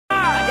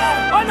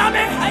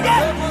Oname,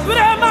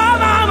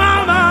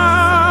 mama.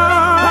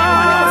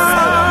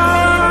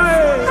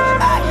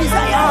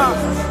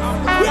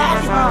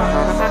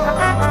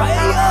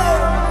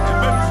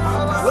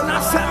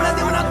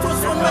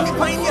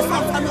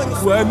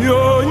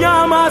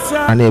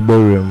 Ane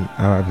borum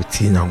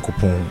abiti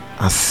nyankopon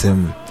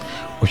asem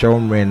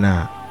ohwe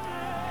na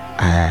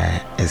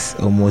it's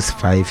almost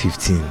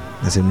 5:15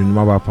 asem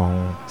numa ba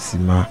pon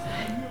sima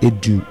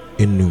edu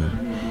enum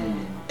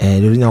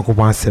do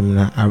nyankopon asem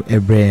na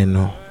ebre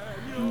no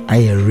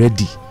aye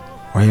ready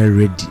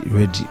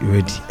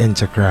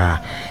enchakra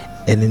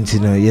eninti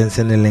no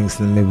yense ne links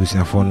na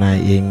mebusiafo na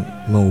yen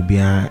ma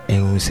obia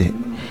enhu se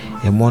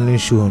e morning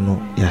show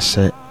no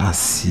yahye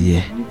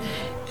asiye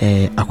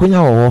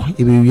akonya wo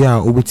ebewi a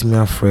obetimi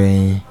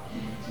afren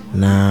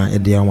na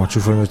ede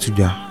amwatwofo no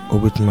tudwa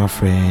obetimi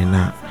afren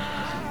na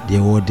de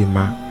wo de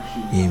ma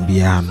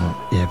embia no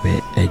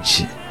yebe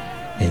eji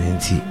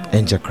eninti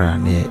enchakra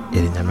na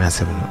ere nyame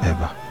asem no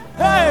eba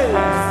hey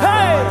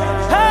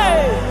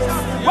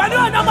when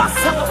you na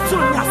masaka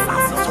sunya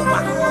sasa so ba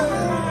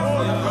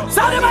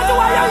sare ma de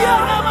wa ya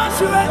ma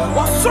shiwe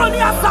wo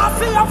sunya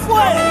sasa ya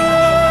foi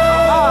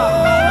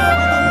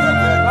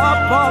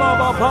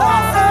baba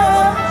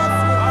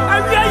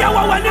ya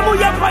wa ni mu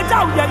ya pa ja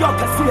ya yo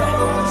kase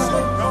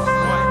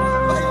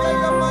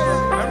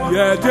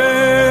ya de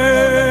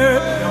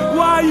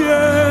wa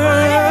ye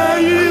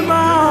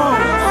ima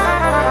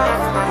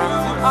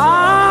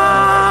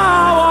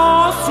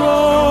so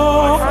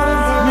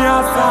mi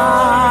asa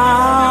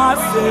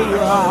se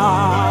ya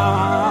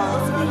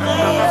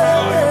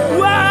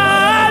wa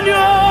ni o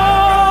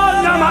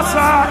na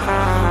masa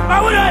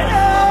awure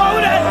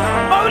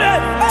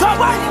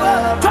tabai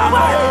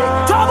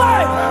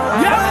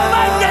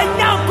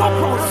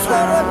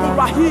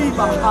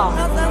Bahiba,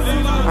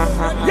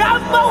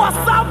 Yama was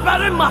so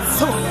very much.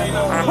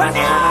 When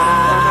you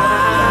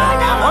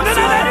on the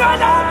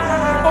area,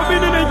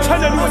 Obin and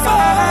Channel was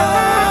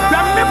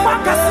the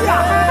Macasia,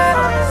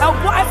 a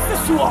wife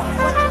is war.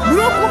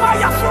 Look my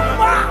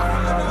Yasuma,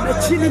 the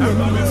chilling in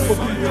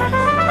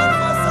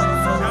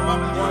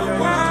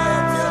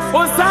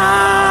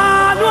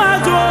Osano,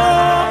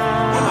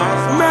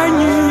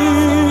 Many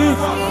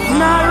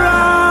Nara.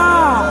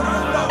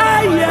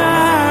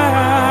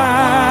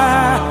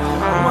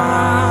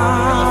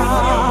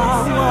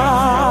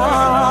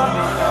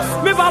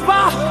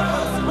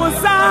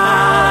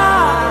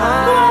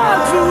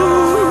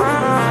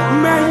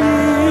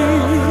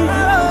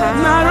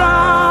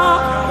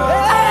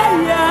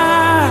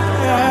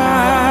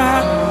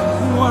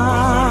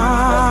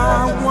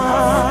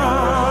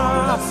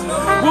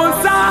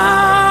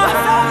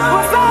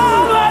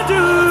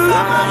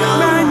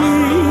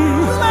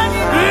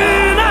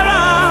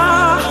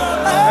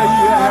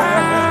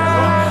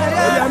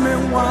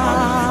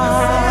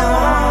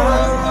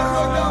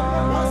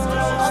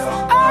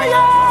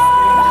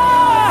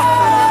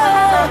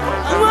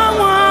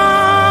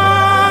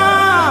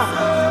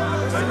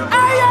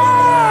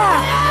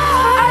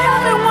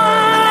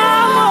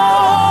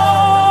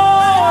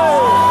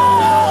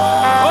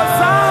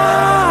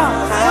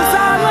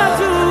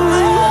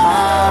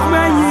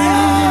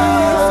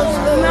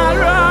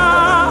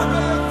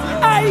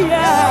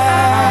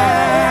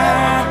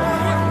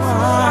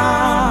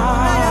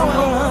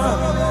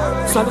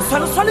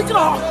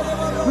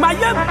 My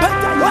young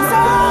better was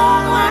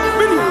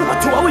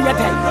what you owe your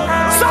day.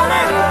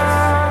 Sorry,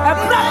 a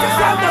practice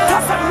of the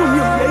Tassa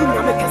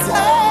Munia makes it.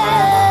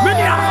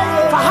 Minia,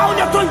 for how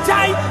you don't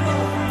die,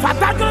 for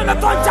that girl the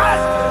don't die.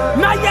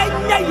 Naya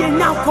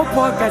now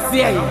coupon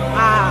Cassia.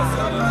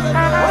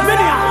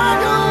 Minia,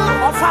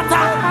 of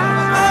Fata.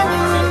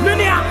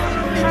 Minia,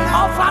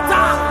 of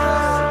Fata.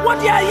 What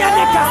do you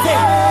say?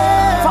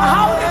 For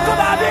how you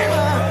could have been?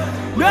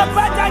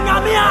 Never done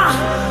Yamia.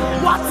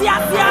 What's ya?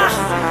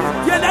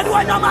 You don't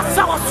want to know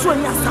so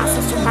soon as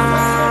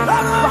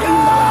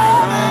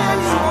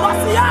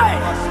What's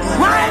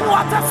wine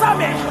water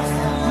summer?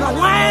 No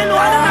wine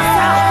water.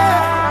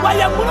 Why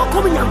you not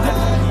coming out?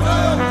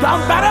 Down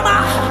Barama.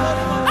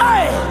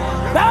 Hey,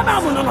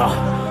 Barama,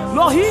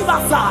 no, he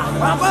was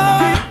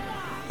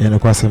a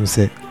question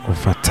say, or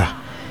fata.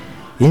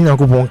 In a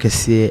good one can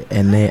see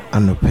and they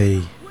are no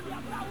pay.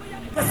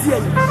 I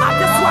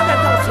just want to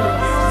go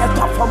a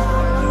top from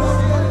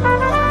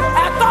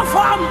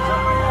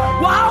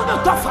wow, the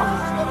top from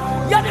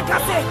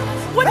Yannicase,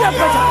 what do you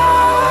better?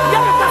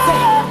 Yannicase,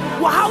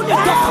 wow, the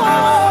top from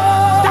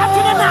that's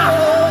in enough.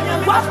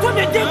 What's going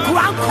to do?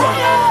 Grand Cross.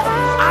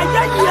 I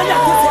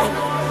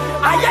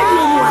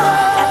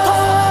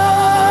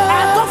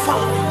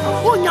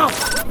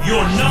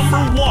Your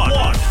number one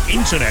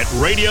internet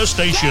radio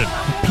station.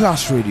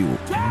 Plus Radio.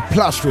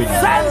 Plus Radio.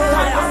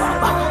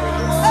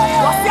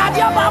 What's the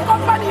idea about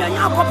company and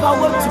your papa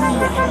work to me?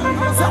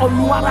 So,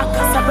 Nuara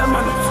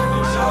Casabeman.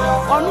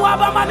 On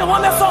Wabaman, the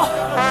one I saw.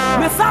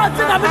 Message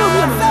in a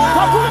minute.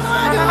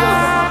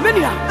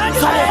 Minia,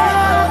 sorry,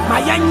 my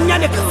young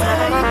Yannick,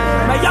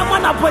 my young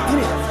man up with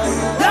me.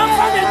 Young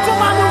fan and two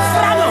man in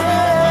Frano.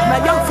 My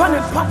young fan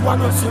and pop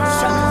one on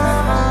social.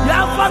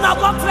 Young fan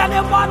about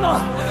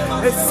Frano.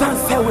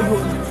 Sunset with you.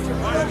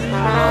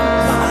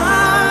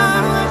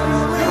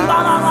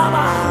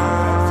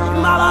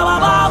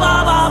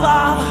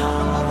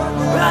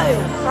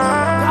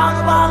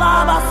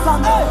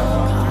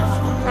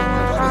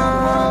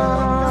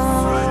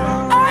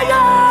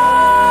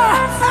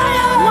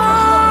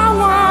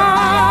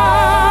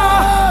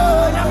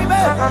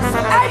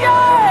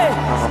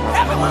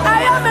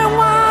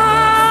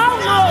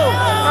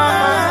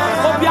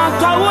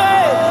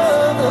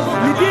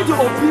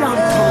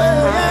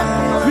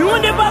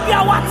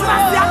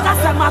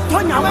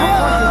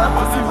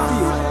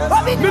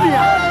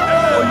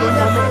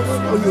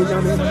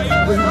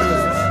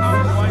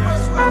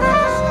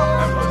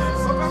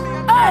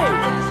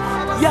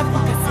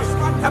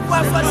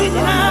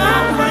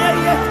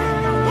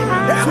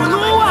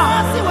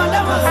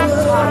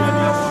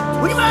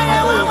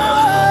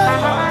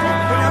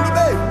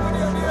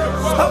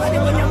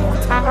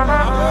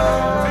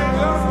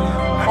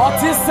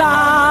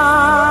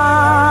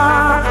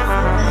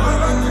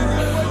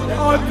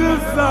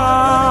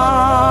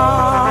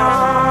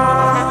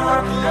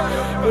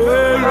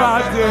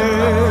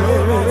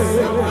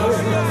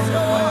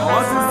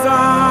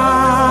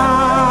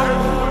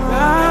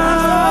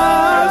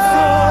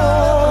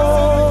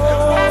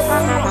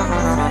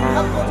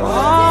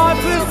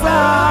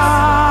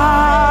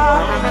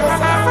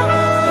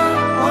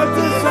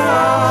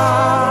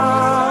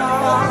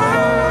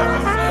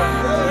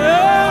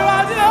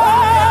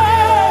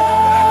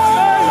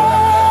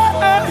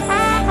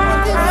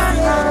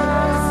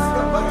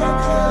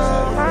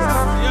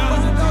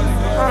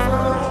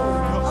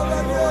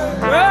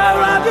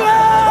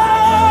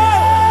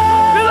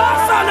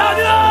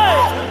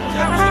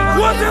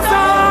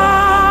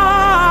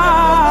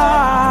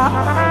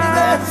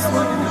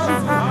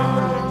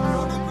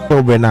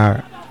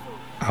 Bernard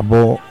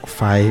about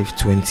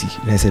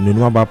 5:20. There's a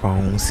new about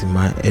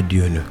Sima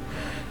Eduno.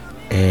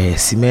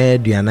 Sima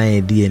Eduana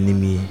edi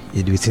enemy,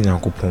 educating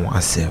Yankopon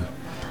asem.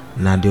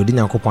 Na the Odin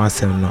Yankopon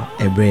asem no,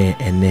 ebre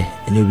ene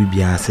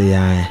bibia say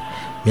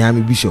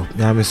Miami Bishop,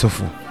 Miami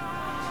Sofo.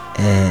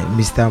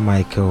 Mr.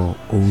 Michael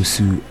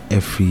Owusu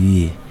every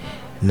year.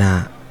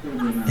 Na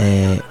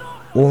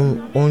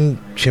on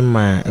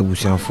chima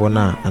ebusianfo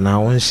na ana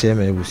on share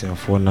me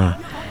ebusianfo na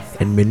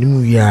and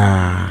menu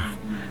ya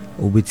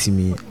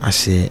obetimi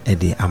ahye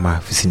ede ama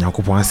fisi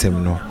Yakopon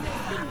asem no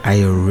are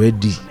you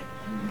ready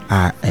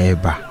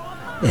eba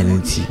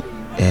enenti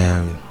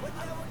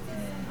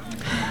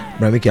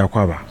Bramiki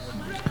akwaba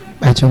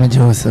achoma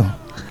joso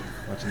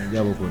wachine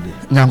bia bokode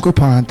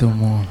Yakopon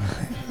atomo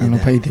ano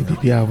paide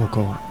bibia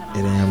aboko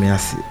ere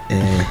yamiase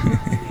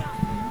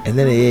and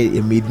then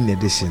a maiden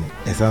edition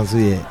sounds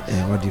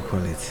what do you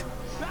call it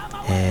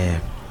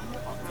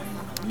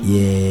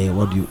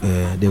what do you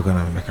they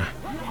gonna make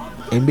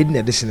a maiden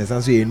edition is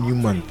also a new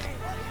month.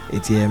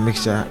 It's a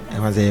mixture. It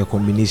was a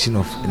combination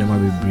of enema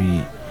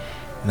breed.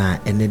 Na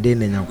day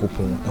na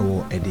Yakopon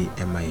ewo ede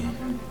emaye.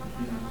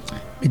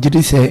 Did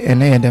you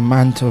say the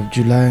month of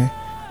July,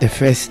 the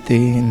first day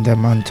in the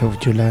month of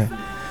July?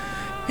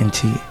 And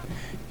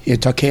you're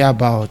talking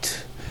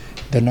about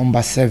the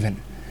number 7,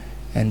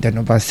 and the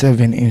number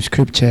 7 in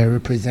Scripture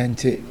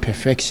represented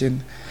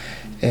perfection,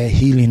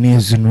 healing,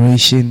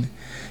 exoneration,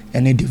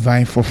 and a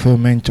divine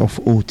fulfillment of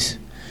oaths.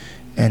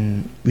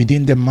 And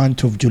within the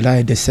month of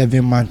July, the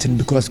 7th month,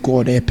 because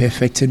God is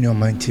perfecting your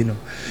mountain,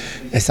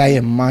 as I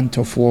a month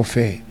of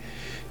warfare,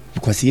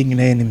 because your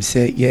enemy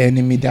say your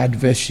enemy, the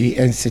adversary,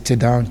 and sit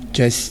down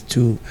just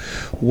to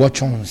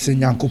watch on, say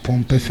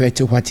Yakopon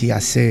perfect what he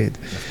has said.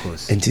 Of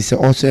course. And it's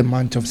also a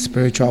month of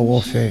spiritual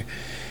warfare,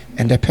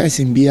 and the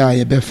person be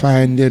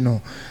find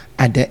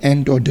at the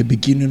end or the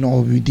beginning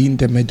or within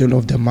the middle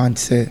of the month,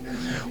 say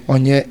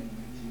on your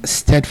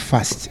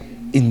steadfast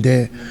in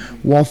the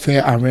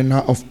warfare arena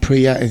of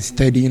prayer and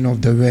studying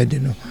of the word,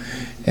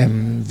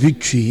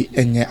 victory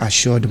and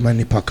assured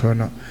money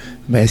pakrona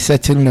by a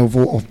certain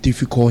level of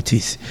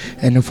difficulties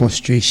and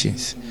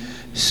frustrations.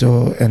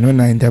 So, and when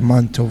in the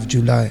month of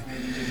July,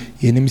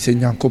 you need to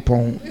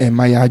Yakopon and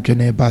my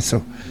adjune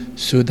basso,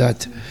 so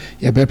that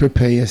you better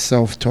prepare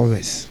yourself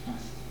towards.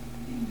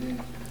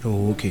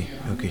 Oh, okay,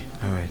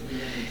 all right.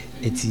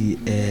 It's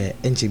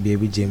enche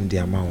baby Jim the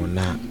amount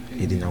na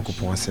edi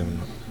Yakopon asem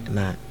no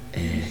na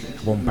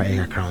bomba e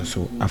kakran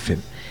so afem.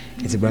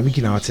 It's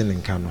Bramiki na wote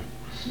nka no.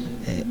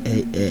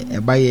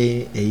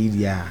 Baye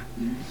area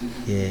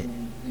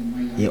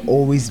you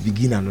always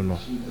begin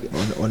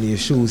on your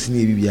shows in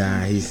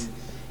bibia he's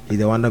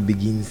the one that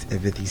begins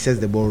everything. He says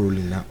the ball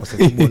rolling now or set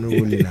the ball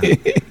rolling now.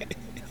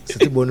 Set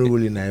the ball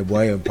rolling now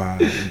boy pa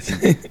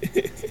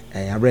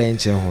abra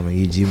enche hono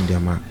ye Jim the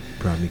ama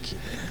Bramiki.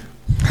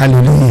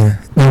 Hallelujah.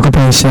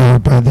 Yakopon share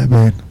brother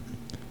Ben.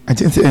 I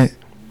just say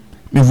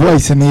my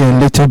voice in here a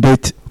little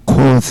bit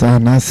coarse,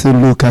 and I say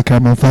look I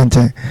come a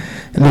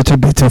little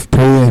bit of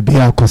prayer be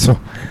akoso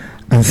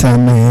and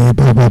some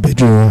baba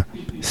bedroom.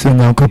 So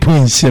now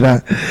Yakopon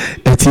share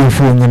at your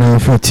phone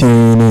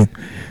 14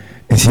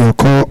 and so you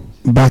call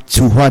back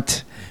to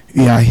what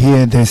we are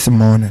here this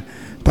morning.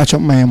 Patch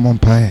up my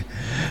empire.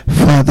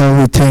 Father,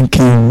 we thank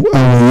you,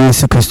 our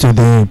Jesus Christ,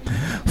 today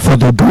for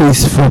the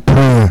grace for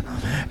prayer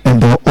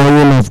and the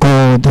oil of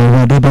God, the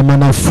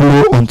Radibamana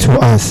flow unto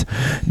us.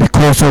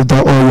 Because of the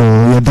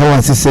oil, that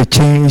was a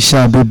chain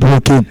shall be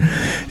broken,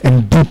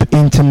 and deep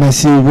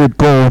intimacy with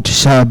God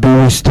shall be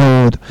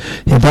restored.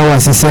 That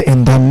was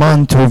in the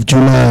month of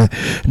July,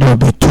 there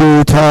will be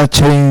total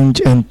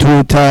change and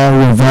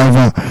total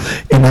revival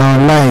in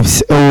our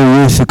lives. Oh,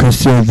 yes,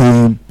 Christian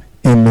name.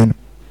 Amen.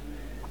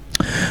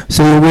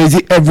 So we raise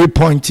every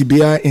point to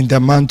be in the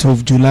month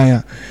of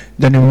July.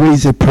 Then we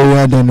raise a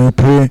prayer, then we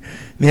pray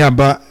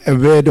about a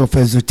word of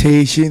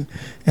exhortation,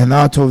 and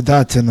out of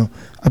that,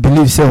 I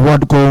believe so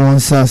what God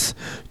wants us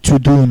to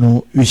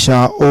do, we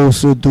shall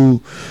also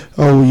do.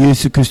 Oh,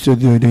 yes, Christ, do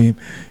him.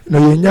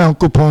 No, young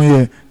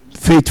coupon,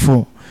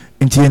 faithful.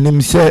 Until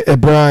him say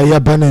Ebra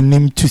Yaban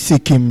nim to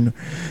seek him,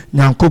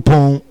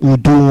 Nyankopon will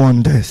do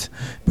wonders,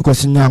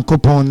 because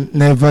Nyankopon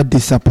never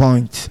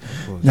disappoints.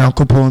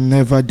 Nyankopon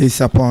never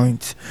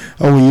disappoints.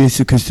 Oh,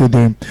 yes, Christ. So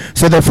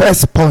the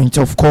first point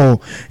of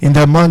call in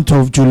the month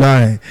of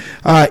July,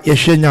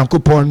 Yeshe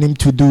Nyankopon nim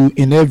to do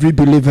in every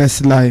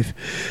believer's life.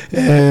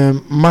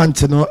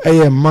 Month,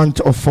 a month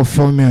of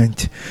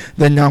fulfillment.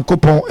 The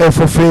Nyankopon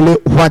fulfill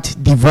what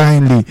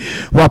divinely,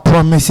 what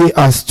promises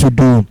us to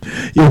do.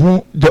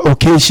 The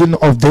occasion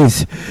of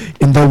this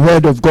in the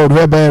word of God,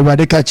 whereby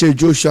Radikache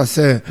Joshua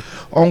said,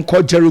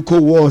 Uncle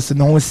Jericho walls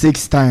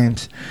 6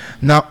 times.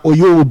 Now, are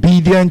you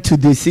obedient to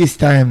the 6th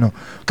time? No,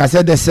 because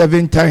the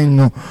 7th time,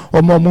 no,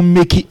 or mama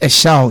make a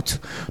shout.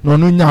 No,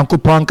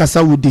 Nyankopon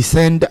kasa will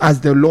descend as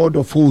the Lord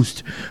of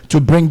hosts to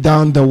bring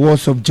down the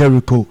walls of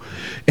Jericho.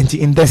 And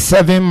in the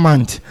 7th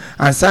month,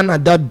 and son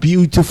of that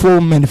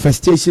beautiful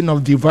manifestation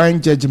of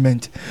divine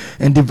judgment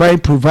and divine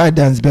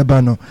providence,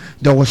 Bebano,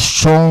 there was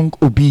strong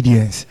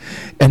obedience.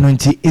 And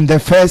in the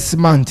first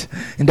month,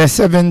 in the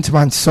 7th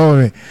month,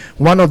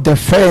 one of the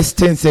first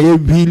things that are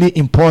really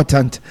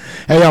important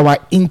is our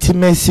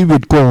intimacy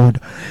with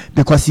God,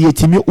 because he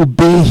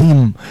obey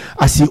him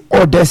as he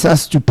orders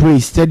us to pray,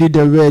 study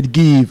the word,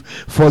 give,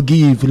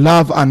 forgive,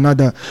 love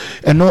another,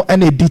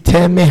 and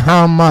determine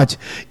how much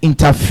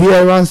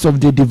interference of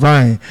the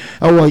divine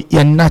or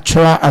your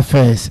natural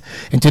affairs.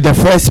 Into the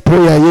first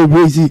prayer you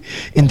raise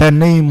in the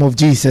name of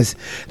Jesus,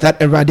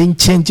 that erading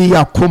change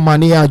your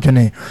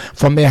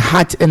from a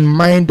heart and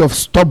mind of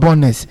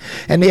stubbornness,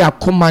 and your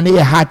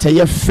heart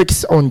you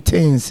fix on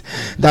things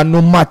that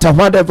no matter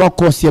whatever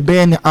course you be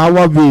in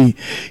our way,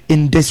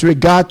 in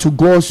disregard to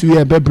God's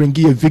way, bring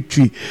you a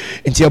victory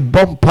into your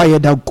bonfire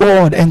that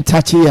God and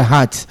touch your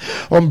heart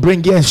on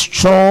bringing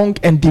strong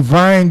and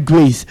divine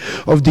grace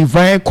of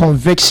divine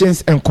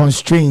convictions and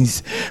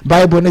constraints.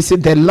 Bible says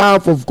the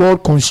love of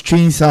God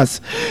constrains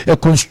us.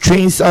 It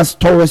constrains us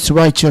towards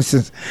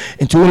righteousness.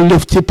 And to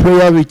lift a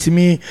prayer with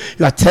me,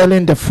 you are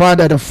telling the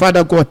Father,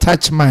 God,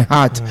 touch my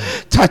heart,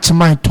 touch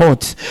my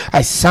thoughts.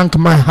 I sank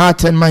my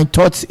heart and my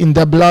thoughts in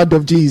the blood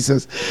of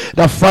Jesus.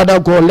 The Father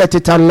God, let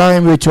it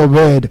align with your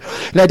word.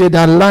 Let it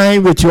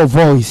align with your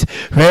voice.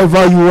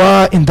 Wherever you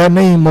are, in the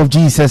name of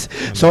Jesus.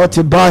 So you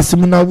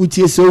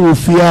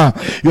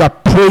are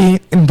praying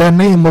in the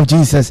name of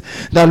Jesus.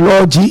 The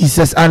Lord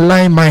Jesus,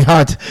 align my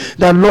heart.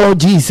 The Lord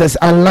Jesus,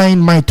 align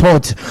my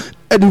thoughts.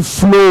 Let it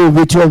flow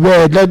with your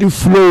word. Let it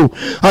flow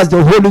as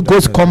the Holy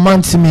Ghost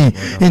commands me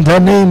in the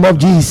name of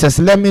Jesus.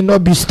 Let me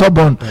not be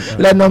stubborn.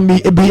 Let not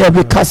be a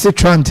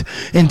recalcitrant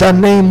in the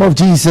name of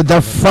Jesus.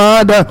 The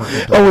Father,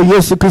 oh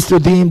yes, Christ,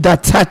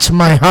 that touch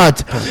my heart,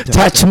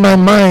 touch my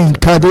mind,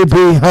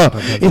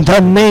 in the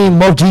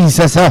name of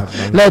Jesus.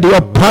 Let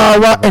your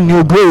power and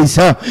your grace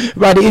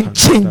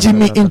change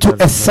me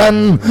into a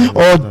son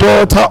or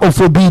daughter of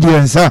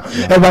obedience.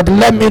 But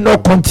let me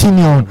not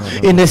continue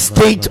in a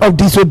state of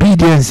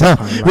disobedience.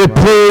 We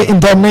pray in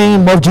the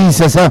name of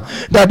Jesus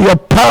that your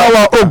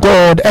power, oh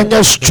God, and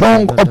you're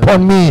strong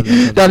upon me,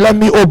 that let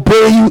me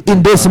obey you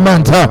in this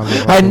month.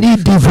 I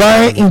need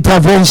divine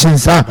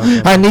interventions.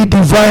 I need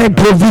divine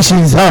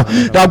provisions.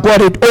 That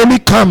God, it only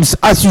comes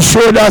as you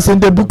showed us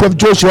in the book of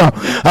Joshua.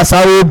 As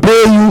I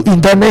obey you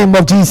in the name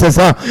of Jesus,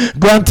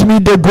 grant me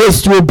the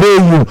grace to obey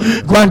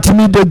you. Grant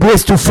me the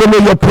grace to follow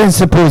your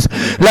principles.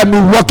 Let me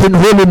walk in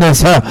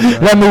holiness.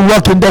 Let me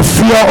walk in the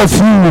fear of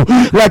you.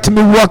 Let me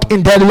walk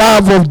in the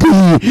love of thee.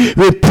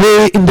 We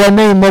pray in the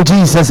name of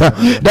Jesus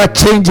that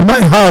change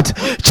my heart,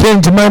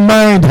 change my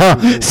mind,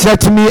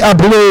 set me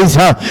ablaze.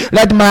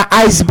 Let my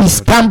eyes be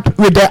stamped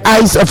with the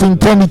eyes of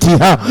eternity.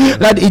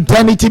 Let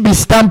eternity be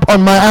stamped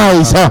on my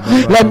eyes.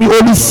 Let me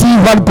only see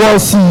what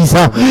God sees.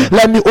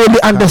 Let me only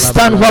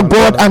understand what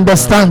God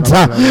understands.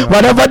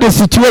 Whatever the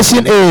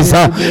situation is,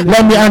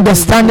 let me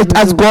understand it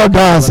as God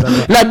does.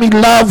 Let me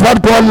love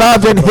what God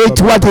loves and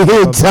hate what He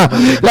hates.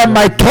 Let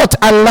my thought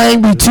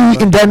align with you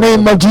in the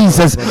name of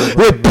Jesus.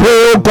 We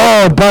pray, oh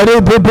God,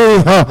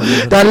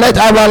 that let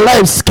our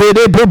lives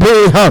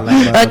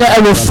and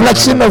a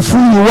reflection of who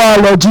you are,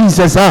 Lord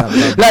Jesus.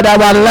 Let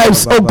our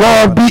lives, oh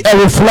God, be a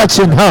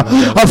reflection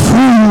of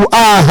who you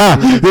are.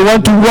 We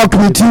want to walk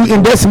with you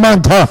in this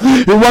month.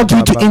 We want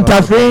you to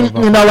intervene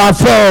in our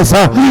affairs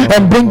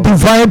and bring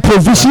divine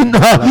provision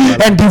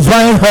and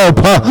divine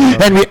help.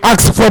 And we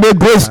ask for the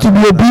grace to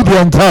be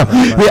obedient.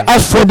 We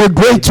ask for the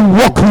grace to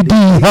walk with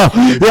thee.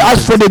 We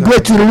ask for the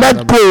grace to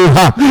let go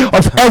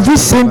of every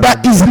sin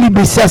that easily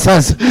besets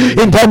us.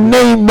 In the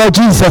name of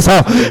Jesus,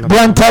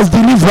 grant us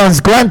deliverance.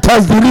 Grant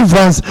us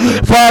deliverance,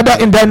 Father,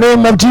 in the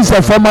name of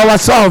Jesus, from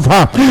ourselves.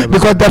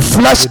 Because the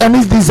flesh and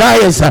its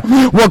desires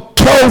will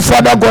kill,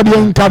 Father God, your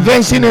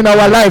intervention in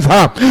our life.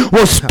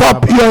 Will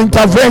stop your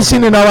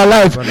intervention in our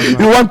life.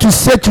 We want to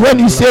sit when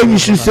you say we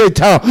should sit.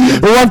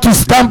 We want to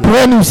stamp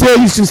when you say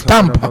you should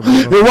stamp.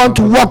 We want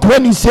to walk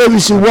when you say we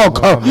should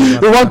walk.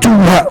 We want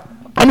to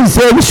when you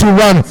say we should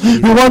run.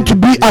 We want to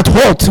be at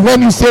halt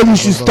when you say we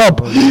should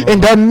stop.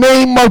 In the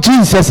name of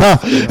Jesus,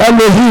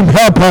 Elohim,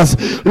 help us.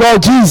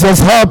 Lord Jesus,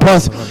 help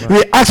us.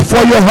 We ask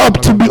for your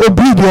help to be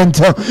obedient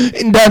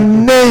in the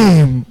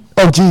name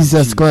of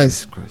Jesus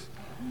Christ.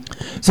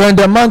 So in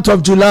the month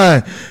of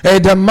July,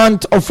 the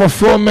month of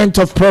fulfillment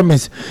of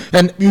promise,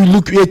 and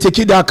you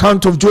take the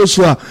account of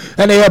Joshua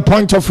and a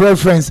point of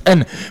reference,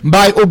 and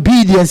by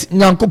obedience,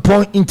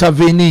 Nyankopon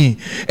intervene.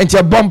 And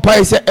your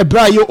bumpire say,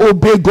 "Ebra,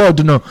 obey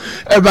God, no."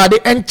 Everybody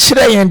and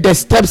the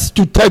steps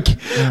to take,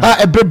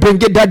 bring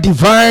that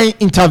divine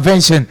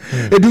intervention.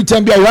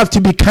 You have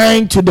to be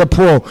kind to the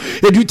poor.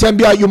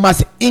 You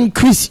must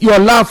increase your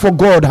love for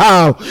God.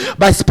 How?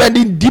 By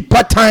spending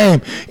deeper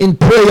time in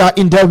prayer,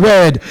 in the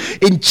Word,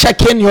 in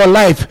checking your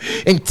life,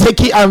 and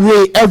taking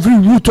away every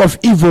root of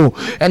evil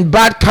and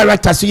bad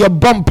character. So your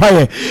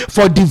bumpire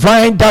for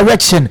divine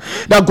direction,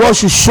 that God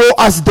should show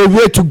us the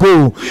way to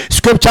go.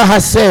 Scripture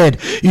has said,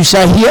 you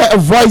shall hear a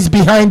voice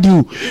behind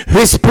you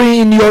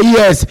whispering in your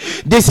ears,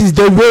 this is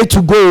the way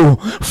to go,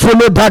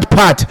 follow that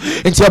path.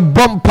 It's a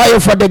bumpire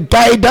for the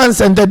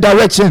guidance and the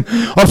direction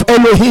of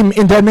Elohim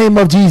in the name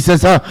of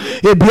Jesus. The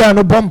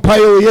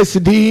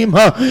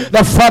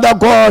Father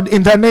God,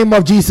 in the name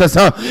of Jesus,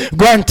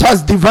 grant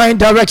us divine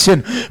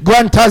direction,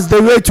 grant us the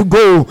way to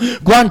go,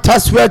 grant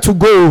us where to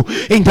go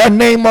in the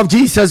name of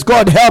Jesus.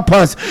 God, help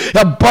us.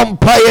 A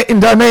bumpire in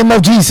the name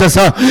of Jesus.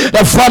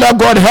 The Father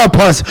God, help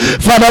us.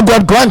 Father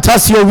God, grant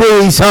us your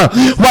ways.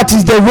 What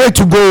is the way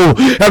to go?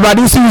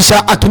 We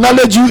shall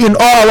acknowledge you in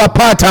all our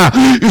path.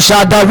 You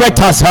shall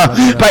direct us.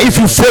 But if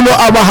you follow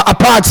our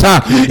path,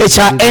 it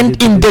shall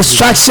end in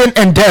destruction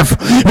and death.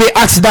 We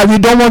ask that we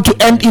don't want to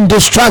end in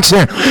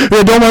destruction.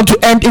 We don't want to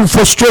end in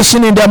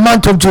frustration in the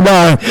month of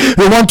July.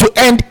 We want to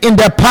end in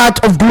the path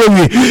of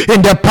glory,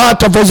 in the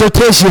path of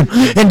exaltation,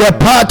 in the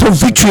path of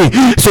victory.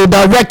 So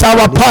direct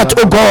our path,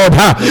 oh God.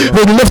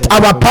 We lift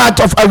our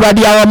path of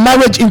our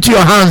marriage into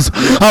your hands,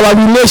 our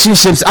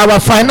relationships, our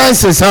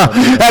finances,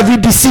 every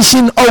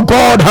decision, oh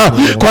God,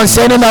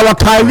 concerning our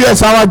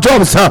careers, our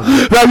jobs,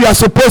 where we are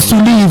supposed to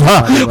live,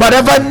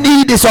 whatever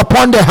need is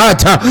upon the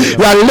heart,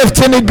 we are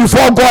lifting it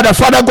before God.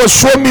 Father God,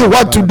 show me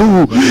what to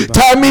do.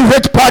 Tell me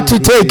which path to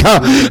take.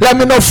 Let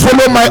me not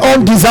follow my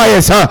own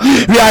desires.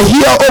 We are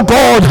here, oh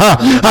God,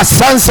 as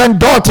sons and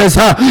daughters.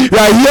 We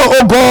are here,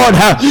 oh God,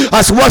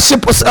 as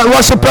worshippers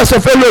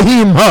of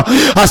Elohim,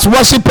 as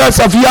worshippers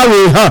of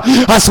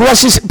Yahweh, as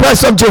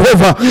worshippers of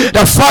Jehovah.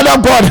 The Father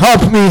God,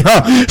 help me.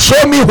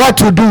 Show me what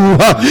to do.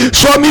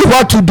 Show me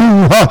what to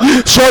do.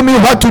 Show me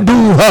what to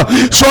do.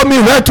 Show me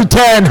where to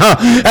turn.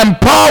 And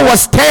Paul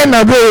was turned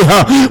away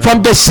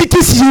from the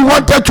cities he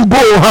wanted to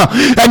go,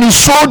 and he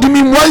showed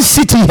me one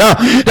city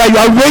that you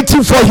are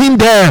waiting for him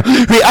there.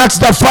 We ask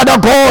the Father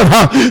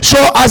God,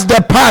 show us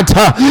the path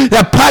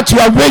you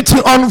are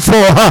waiting on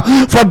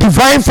for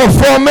divine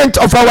fulfillment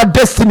of our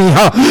destiny,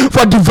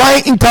 for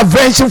divine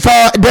intervention for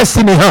our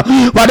destiny.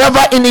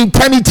 Whatever in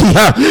eternity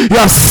you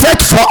have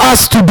set for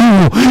us to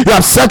do, you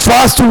have set for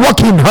us to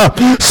walk in.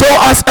 Show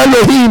us,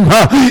 Elohim,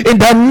 in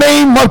the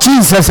name of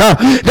Jesus,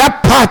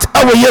 that path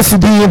our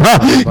yesterday.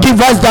 Give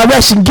us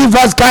direction, give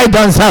us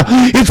guidance.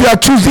 If you are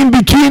choosing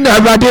between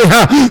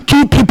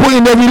two people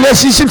in a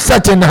relationship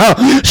setting,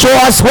 show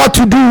us what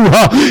to do.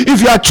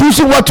 If you are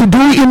choosing what to do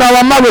in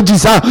our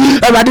marriages,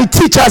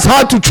 teach us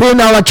how to train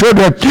our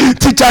children,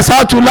 teach us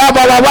how to love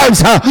our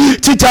wives,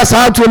 teach us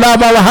how to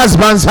love our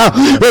husbands.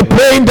 We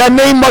pray in the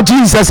name of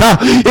Jesus.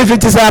 If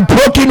it is a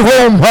broken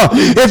home,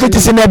 if it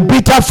is in a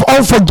bitter,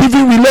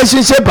 unforgiving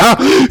relationship,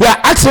 we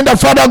are asking the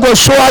Father God,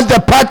 show us the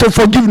path of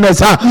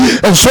forgiveness,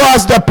 and show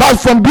us the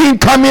path from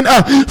coming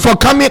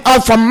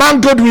out from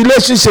mangled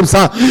relationships,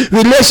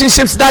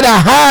 relationships that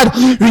are hard,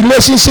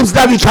 relationships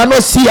that we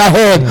cannot see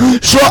ahead.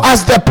 Show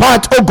us the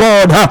path, oh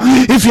God.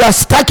 If you are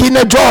stuck in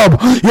a job,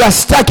 you are are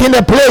stuck in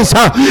a place,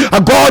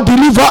 God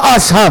deliver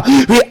us.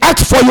 We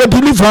ask for your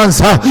deliverance.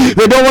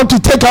 We don't want to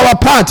take our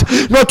part,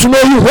 not to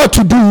know you what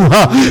to do.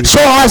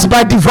 Show us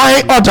by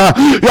divine order,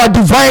 your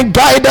divine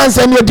guidance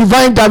and your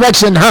divine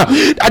direction.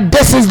 That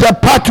this is the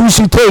path we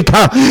should take.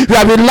 We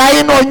are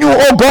relying on you,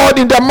 oh God,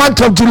 in the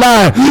month of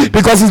July,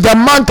 because it's the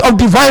month of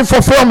divine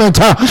fulfillment.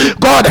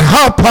 God,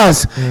 help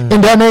us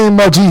in the name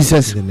of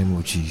Jesus. In the name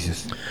of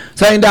Jesus.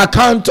 So in the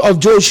account of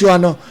Joshua,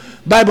 no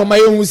Bible, my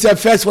own said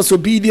first was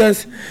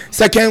obedience,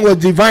 second was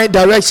divine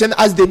direction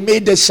as they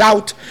made the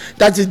shout.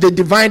 That is the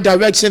divine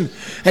direction,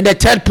 and the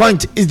third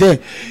point is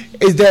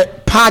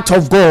the part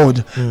of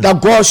God,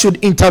 that God should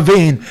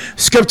intervene.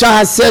 Scripture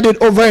has said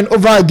it over and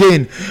over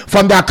again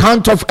from the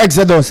account of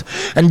Exodus,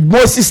 and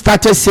Moses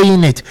started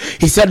saying it.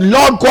 He said,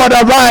 Lord God,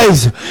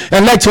 arise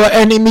and let your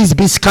enemies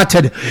be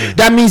scattered.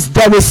 That means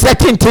there are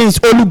certain things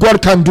only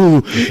God can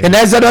do. In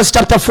Exodus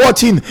chapter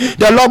 14,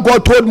 the Lord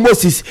God told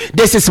Moses,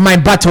 this is my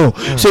battle.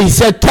 So he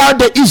said, tell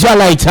the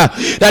Israelites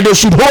that they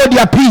should hold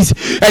their peace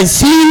and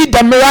see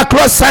the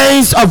miraculous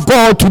signs of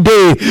God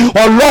today,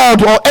 or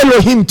Lord or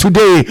Elohim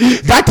today.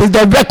 That is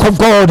the work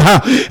of God,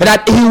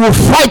 that he will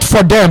fight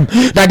for them,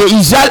 that the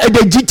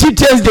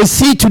Egyptians they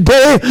see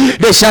today,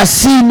 they shall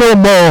see no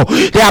more.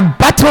 There are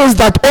battles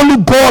that only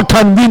God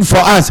can win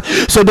for us.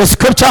 So the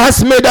scripture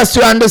has made us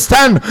to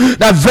understand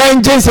that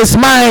vengeance is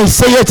mine,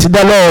 saith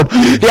the Lord.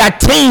 There are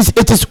things,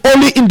 it is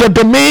only in the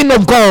domain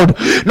of God,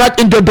 not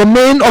in the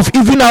domain of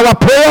even our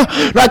prayer,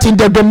 not in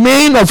the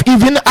domain of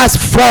even us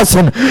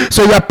forcing.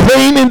 So you are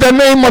praying in the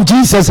name of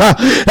Jesus,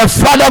 and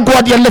Father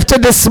God, you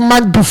lifted this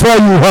month before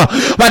you,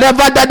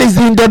 whatever that is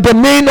in the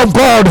domain of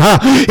God,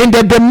 in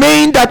the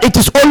domain that it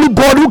is only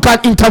God who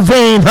can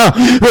intervene.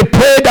 We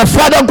pray that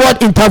Father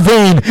God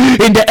intervene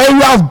in the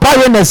area of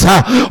barrenness,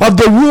 of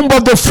the womb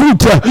of the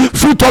fruit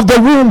of the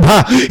womb,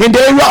 in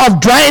the area of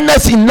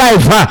dryness in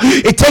life.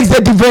 It takes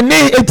the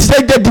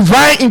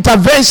divine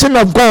intervention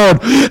of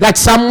God. Like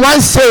Psalm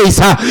 1 says,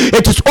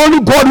 it is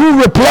only God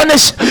who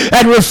replenishes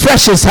and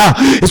refreshes.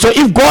 So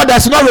if God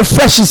does not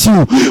refreshes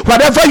you,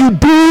 whatever you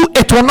do,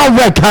 it will not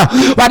work.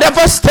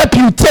 Whatever step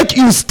you take,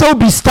 you still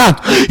be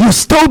stuck, you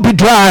still be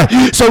dry.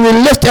 So we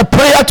lift a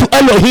prayer to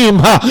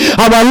Elohim,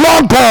 our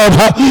Lord God,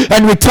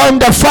 and we tell him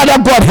that Father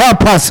God,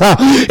 help us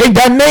in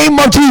the name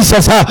of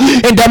Jesus.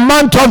 In the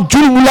month of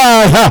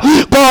July,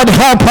 God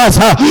help us,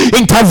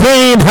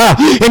 intervene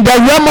in the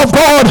realm of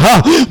God.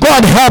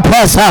 God help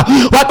us,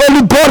 what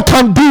only God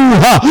can do.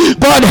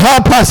 God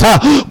help us,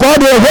 God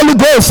the Holy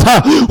Ghost,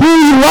 who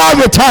you are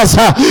with us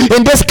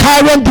in this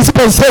current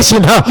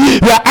dispensation.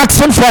 We are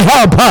asking for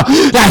help,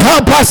 that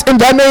help us in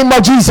the name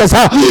of Jesus.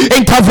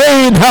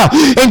 Intervene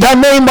in the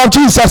name of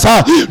Jesus.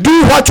 Do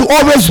what you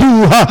always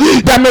do,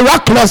 the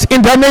miraculous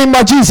in the name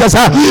of Jesus.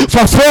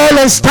 Fulfill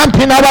and stamp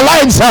in our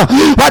lives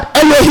what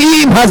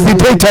Elohim has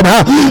dictated.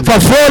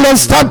 Fulfill and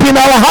stamp in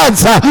our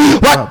hearts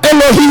what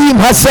Elohim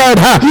has said.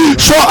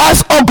 Show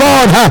us, oh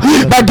God,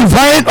 by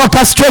divine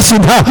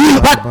orchestration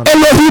what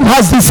Elohim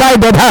has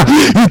decided.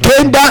 You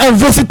came down and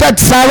visited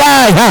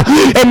Sarai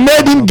and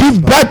made him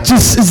give birth to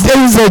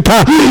Isaac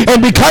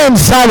and became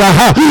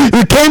Sarah.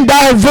 You came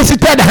down and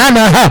visited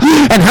Hannah,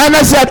 and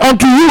Hannah said,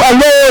 unto you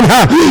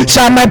alone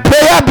shall my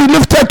prayer be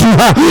lifted to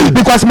her,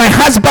 because my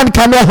husband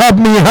cannot help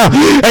me.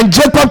 And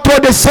Jacob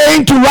told the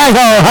saying to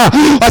Rahel,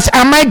 was,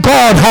 am I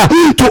God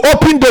to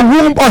open the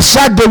womb or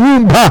shut the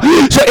womb?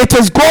 So it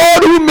is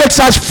God who makes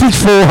us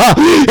fruitful.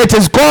 It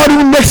is God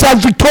who makes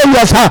us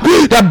victorious.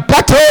 The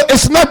battle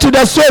is not to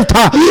the swift,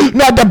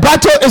 nor the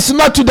battle is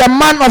not to the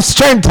man of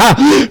strength,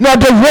 nor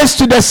the race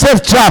to the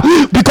swift,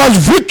 because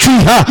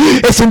victory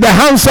is in the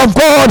hands of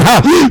God.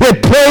 We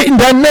pray in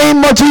the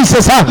name of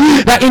Jesus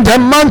that in the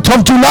month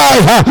of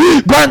July,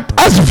 grant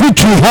us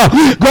victory,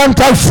 grant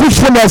us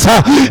fruitfulness,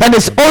 and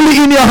it's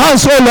only in your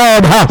hands, oh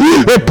Lord.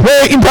 We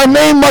pray in the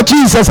name of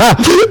Jesus,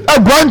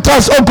 grant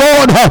us, oh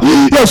God,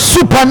 your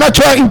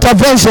supernatural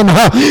intervention.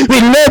 We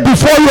lay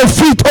before your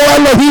feet, oh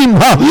Elohim,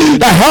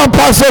 that help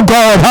us, oh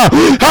God,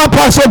 help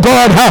us, oh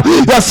God.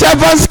 Your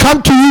servants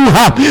come to you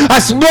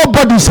as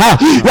nobodies.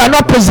 We are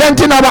not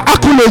presenting our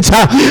accolades,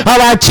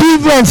 our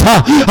achievements,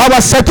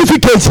 our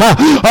certificates,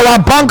 our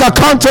bank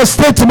account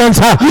statements.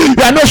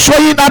 We are not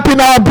showing up in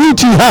our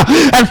beauty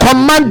and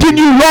commanding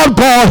you, Lord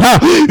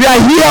God. We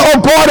are here, oh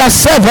God, as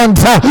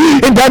servants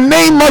in the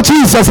name of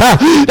Jesus.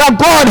 That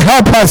God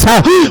help us.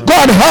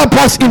 God help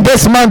us in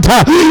this month.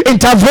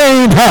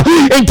 Intervene.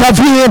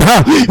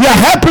 We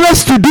are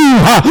helpless to do,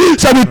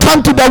 so we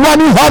come to the one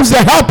who helps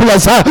the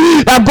helpless.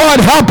 That God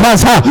help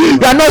us.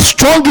 We are not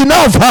strong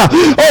enough.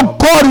 Oh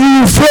God, we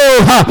will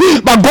fail.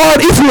 But God,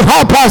 if you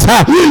help us,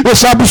 we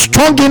shall be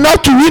strong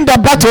enough to win the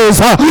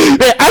battles.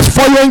 We ask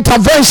for your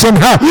intervention.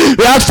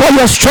 We ask for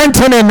your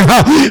strengthening.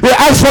 We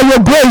ask for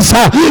your grace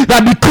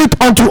that be quick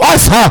unto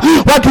us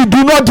what we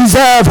do not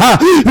deserve.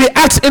 We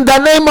ask in the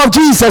name of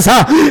Jesus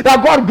that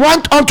God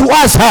grant unto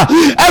us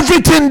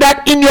everything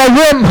that in your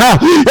realm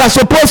you are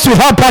supposed to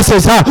help us.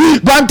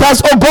 Grant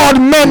us, oh God,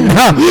 men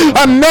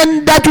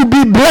that will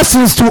be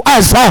blessings to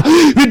us.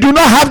 We do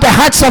not have the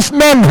hearts of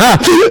men.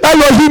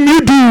 Elohim, you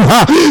do.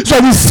 So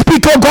we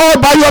speak, oh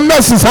God, by your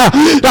mercies,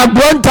 that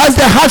grant us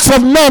the hearts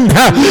of men.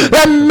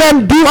 Let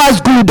men do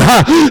us good.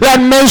 Let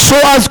men show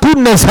us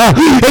goodness.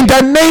 In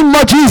the name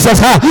of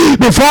Jesus,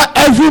 before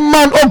every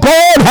man, oh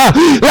God,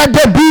 let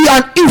there be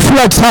an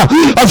influx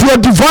of your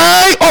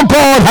divine, oh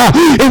God,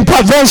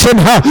 intervention,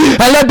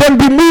 and let them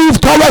be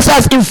moved towards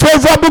us in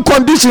favorable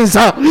conditions.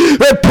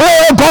 We pray,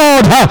 oh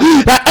God,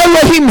 that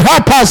Elohim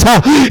help us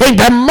in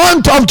the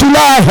month of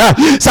July.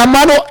 Psalm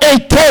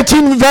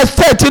 8:13 verse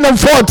 13 and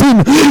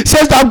 14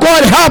 says that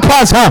God help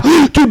us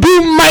to do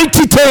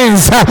mighty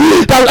things.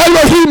 That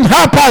Elohim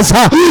help us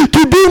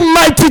to do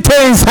mighty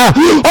things.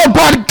 Oh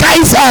God,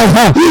 guide us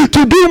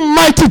to do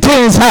mighty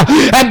things.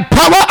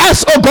 Empower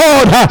us, oh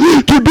God,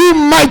 to do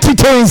mighty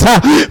things.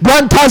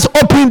 Grant us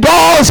open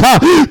doors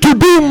to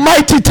do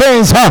mighty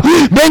things.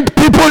 Bring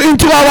people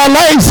into our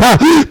lives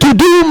to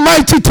do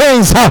mighty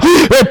things.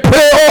 We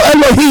pray, oh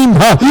Elohim,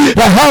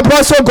 that help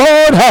us, oh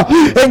God,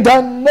 in the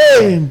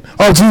name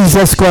of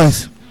Jesus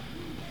Christ.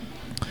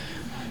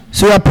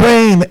 So we are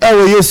praying, what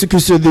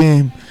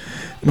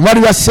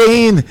we are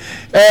saying,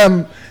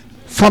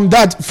 from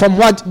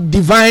what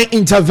divine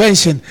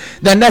intervention.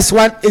 The next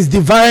one is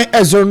divine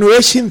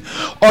exoneration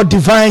or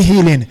divine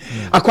healing.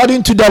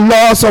 According to the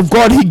laws of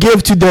God he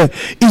gave to the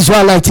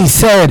Israelites, he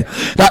said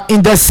that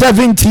in the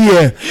 7th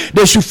year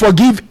they should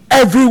forgive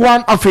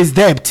everyone of his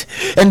debt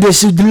and they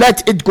should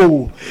let it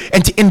go.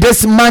 And in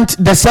this month,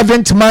 the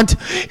 7th month,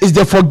 is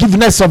the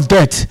forgiveness of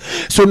debt.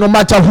 So no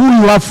matter who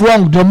you have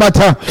wronged, no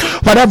matter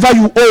whatever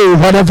you owe,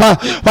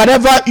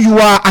 whatever you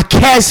are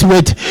accursed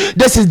with,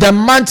 this is the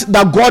month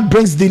that God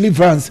brings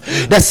deliverance.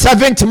 The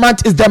 7th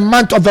month is the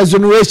month of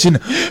exoneration,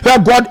 where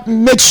God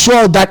makes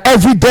sure that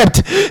every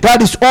debt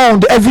that is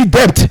owed, every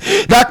debt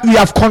that we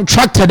have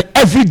contracted,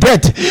 every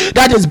debt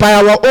that is by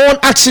our own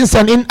actions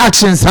and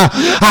inactions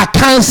are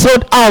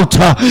cancelled out.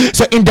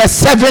 So in the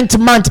 7th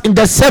month, in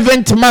the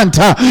 7th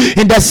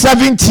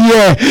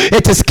year,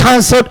 it is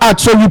cancelled out.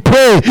 So we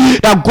pray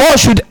that God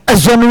should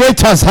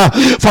exonerate us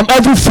from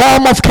every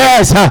form of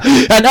curse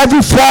and every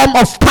form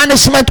of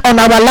punishment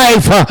on our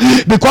life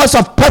because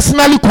of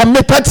personally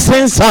committed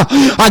sins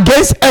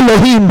against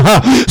Elohim.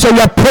 So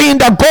we are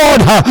praying that God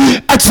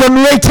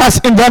exonerate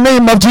us in the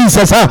name of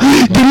Jesus.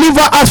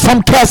 Deliver us from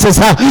curses,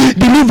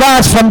 deliver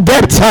us from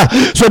debt.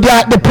 So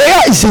the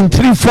prayer is in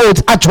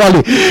threefold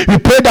actually.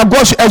 We pray that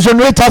God should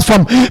exonerate us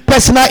from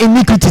personal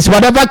iniquities,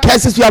 whatever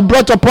curses we have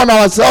brought upon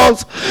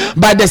ourselves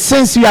by the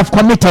sins we have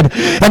committed.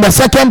 And the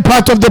second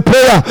part of the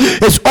prayer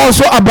is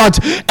also about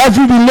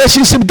every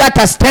relationship that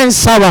has turned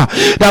sour,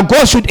 that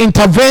God should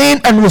intervene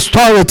and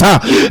restore it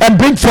and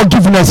bring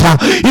forgiveness.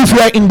 If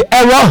you are in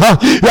error,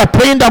 we are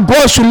praying that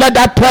God should let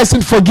that person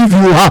forgive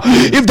you.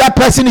 If that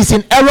person is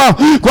in error,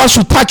 God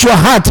should touch your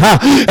heart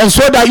and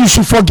so that you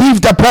should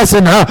forgive the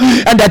person.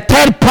 And the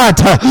third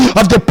part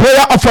of the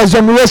prayer of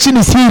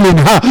exoneration is healing.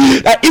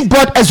 If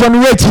God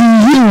exonerates, he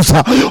heals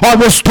or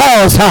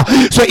restores.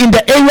 So in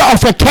the area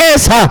of a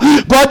curse,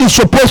 God is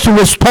supposed to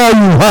restore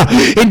you.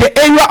 In the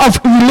area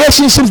of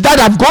relationships that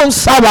have gone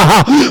sour,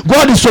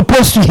 God is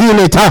supposed to heal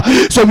it.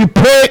 So we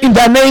pray in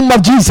the name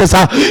of Jesus.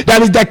 That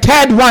is the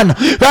third one,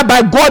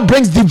 whereby God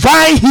brings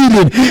divine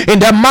healing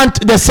in the month,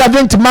 the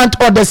 7th month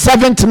or the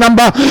 7th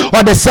number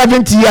or the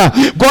 7th year.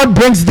 God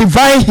brings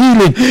divine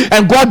healing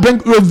and God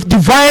brings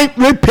divine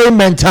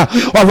repayment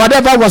or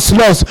whatever was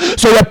lost.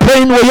 So we're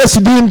praying,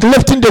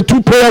 lifting the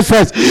two prayers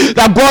first,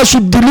 that God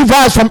should deliver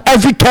us from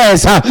every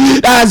curse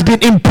that has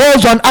been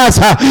imposed on us,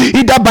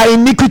 either by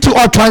iniquity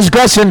or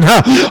transgression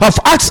of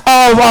acts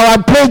of our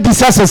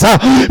predecessors.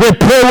 We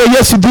pray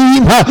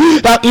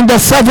that in the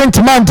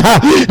 7th month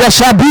there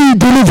shall be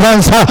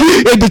deliverance. A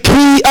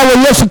decree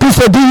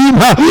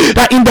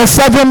that in the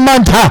 7th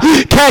month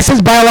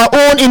curses by our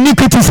own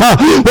iniquities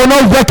will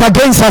not work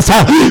against us.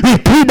 We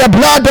plead the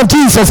blood of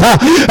Jesus,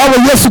 that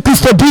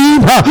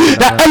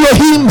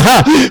Elohim,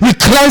 we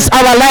cleanse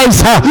our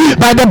lives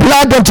by the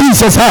blood of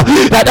Jesus,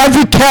 that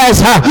every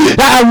curse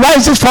that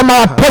arises from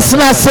our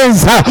personal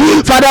sins,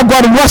 Father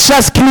God, wash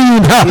us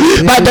clean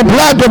by the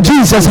blood of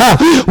Jesus.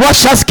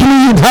 Wash us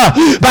clean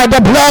by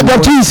the blood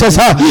of Jesus.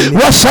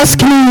 Wash us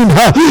clean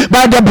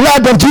by the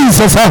blood of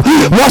Jesus.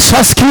 Wash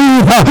us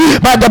clean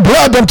by the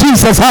blood of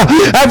Jesus.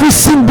 Every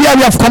sin we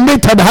have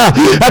committed,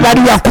 that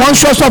we are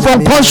conscious of,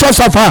 unconscious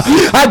of,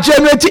 are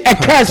generating a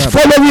curse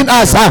following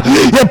us.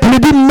 You're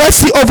pleading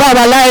mercy over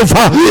our life.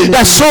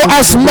 That show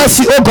us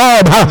mercy, oh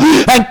God,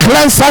 and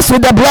cleanse us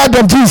with the blood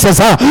of Jesus.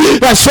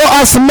 That show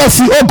us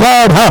mercy, oh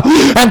God,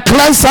 and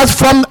cleanse us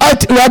from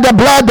it with the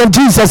blood of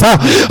Jesus.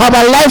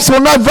 Our lives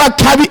will never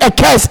carry a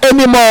curse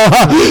anymore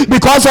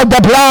because of the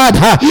blood,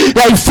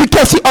 the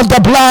efficacy of the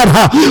blood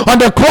on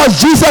the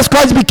cross. Jesus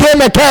Christ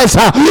became a curse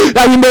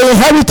that we may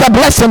inherit a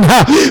blessing.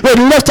 We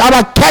lift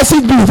our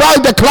curses before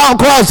the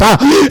cross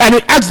and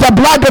we ask the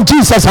blood of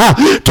Jesus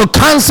to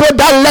cancel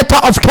that letter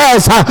of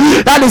curse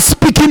that is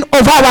speaking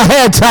over our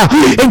heads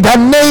in the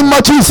name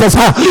of Jesus,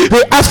 we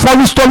ask for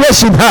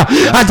restoration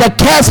as the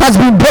curse has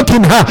been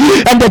broken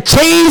and the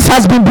chains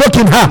has been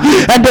broken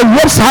and the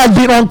ropes has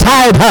been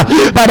untied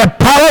by the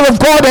power of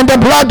God and the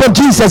blood of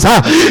Jesus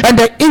and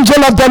the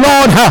angel of the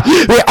Lord.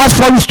 We ask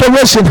for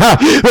restoration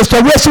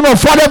of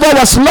whatever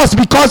was lost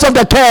because of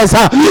the curse,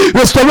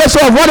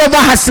 restoration of whatever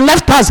has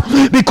left us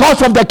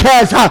because of the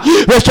curse,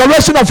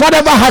 restoration of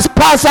whatever has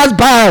passed us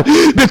by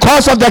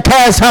because of the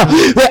curse.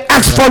 We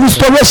ask for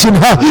restoration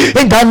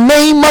in the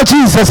name of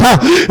Jesus.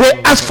 We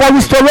ask for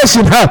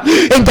restoration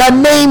in the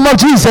name of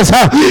Jesus.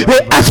 We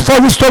ask for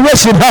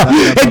restoration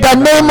in the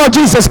name of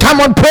Jesus.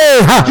 Come on, pray.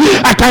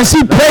 I can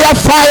see prayer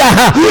fire.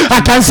 I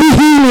can see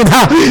healing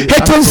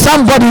hitting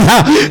somebody.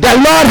 The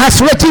Lord has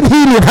written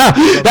healing.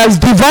 There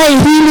is divine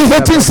healing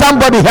hitting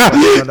somebody.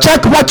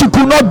 Check what you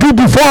could not do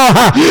before.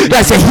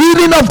 There's a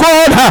healing of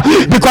God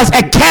because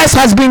a curse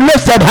has been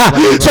lifted.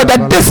 So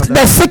that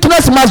the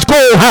sickness must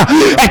go.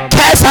 A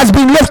curse has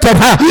been lifted.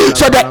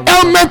 So the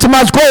ailment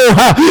must go.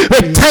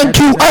 We thank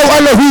you, O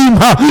Elohim,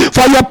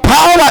 for your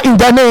power in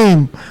the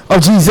name of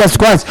Jesus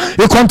Christ.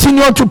 We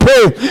continue to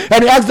pray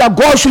and ask that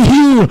God should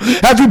heal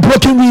every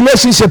broken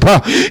relationship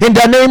in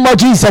the name of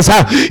Jesus.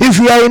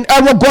 If you are in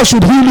error, God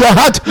should heal your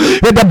heart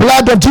with the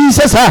blood of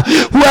Jesus.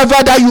 Whoever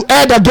that you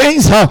erred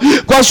against,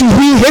 God should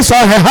heal his or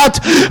her heart.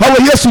 Our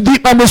yes to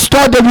deep and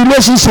restore the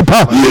relationship.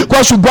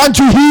 God should grant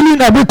you healing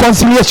and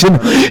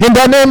reconciliation in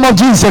the name of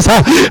Jesus.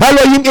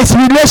 Elohim, it's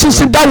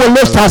relationship that will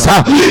lift us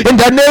in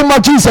the name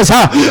of Jesus.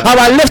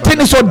 Our lifting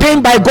is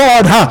ordained by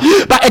God,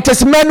 but it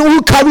is men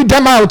who carry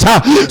them out.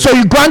 So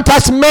you grant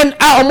us men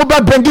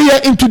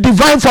into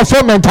divine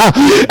fulfillment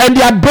and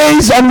they are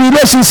based on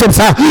relationships.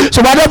 So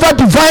whatever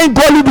divine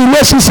godly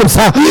relationships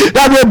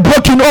that were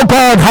broken, oh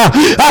God,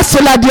 I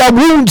say like their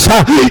wounds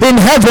in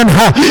heaven,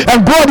 and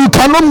God, you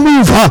cannot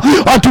move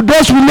until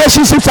those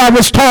relationships are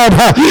restored.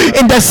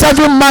 In the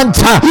 7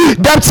 months,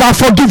 debts are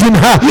forgiven,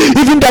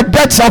 even the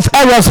debts of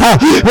errors.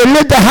 We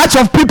let the hearts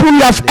of people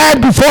who have erred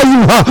before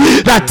you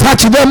that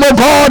touch them, oh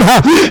God,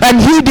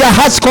 and heal their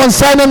hearts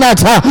concerning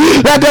us.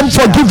 Let them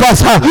forgive us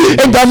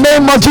in the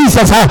name of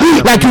Jesus,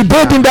 like you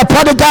did in the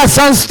prodigal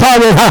son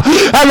story.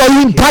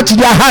 Elohim, touch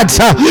their hearts.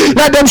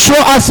 Let them show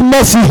us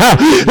mercy.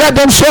 Let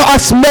them show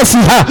us mercy.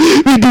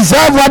 We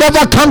deserve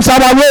whatever comes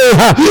our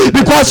way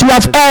because you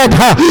have erred,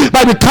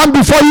 but we come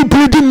before you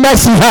pleading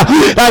mercy.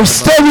 And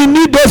still we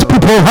need those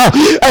people,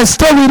 and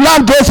still we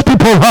love those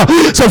people.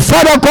 So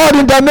Father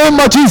God, in the name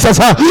of Jesus,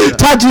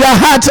 touch their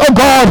hearts, oh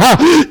God,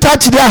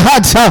 touch their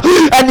hearts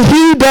and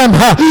heal them.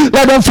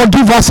 Let them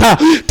forgive us.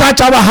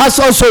 Touch our hearts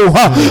also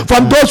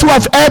from those who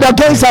have erred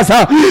against us.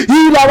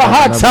 Heal our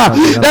hearts.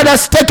 Let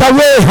us take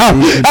away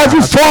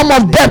every form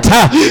of debt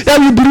that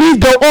we believe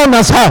the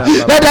owners.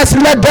 Let us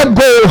let them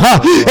go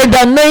in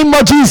the name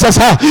of Jesus.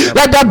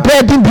 Let that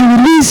burden be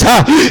released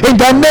in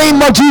the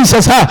name of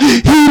Jesus.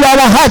 Heal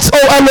our hearts,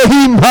 oh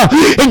Elohim,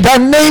 in the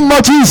name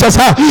of Jesus,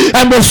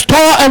 and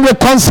restore and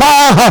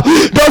reconcile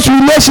those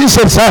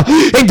relationships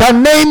in the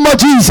name of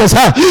Jesus.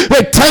 We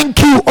thank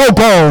you, oh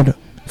God,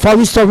 for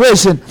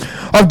restoration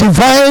of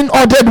divine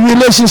ordered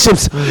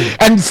relationships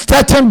and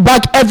setting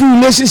back every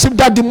relationship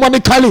that is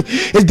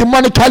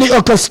demonically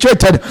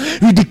orchestrated.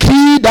 We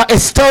decree that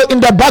it's still in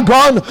the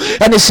background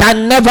and it shall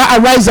never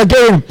arise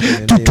again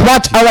to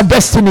thwart our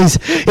destinies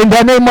in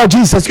the name of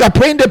Jesus. You are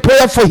praying the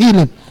prayer for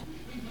healing.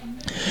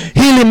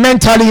 Healing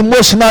mentally,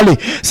 emotionally,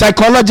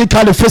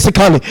 psychologically,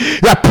 physically.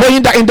 We are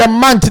praying that in the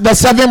month, the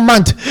 7th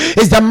month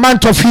is the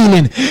month of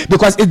healing,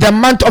 because it's the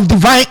month of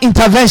divine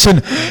intervention,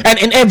 and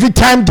in every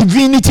time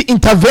divinity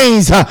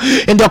intervenes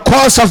in the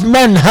course of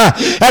men,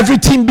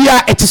 everything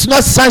it is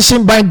not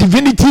sanctioned by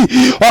divinity,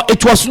 or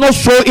it was not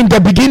so in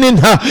the beginning.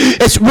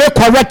 It's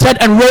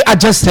re-corrected and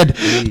readjusted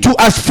to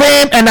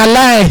affirm and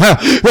align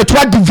with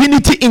what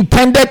divinity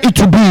intended it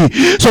to be.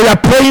 So we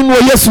are praying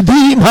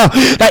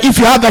that if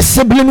you have a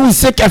sibling who is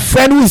sick, a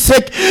friend who is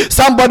sick,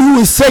 somebody who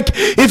is sick,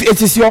 if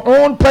it is your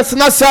own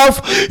personal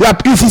self,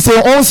 if it's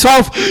your own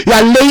self, you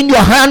are laying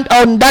your hand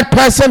on that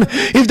person.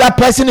 If that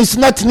person is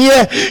not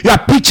near, you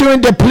are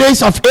picturing the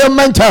place of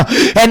ailment,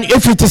 and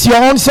if it is your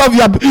own self,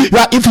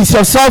 if it's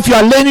yourself, you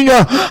are laying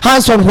your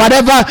hands on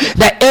whatever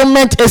the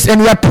ailment is,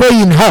 and you are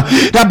praying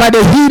that by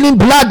the healing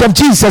blood of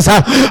Jesus,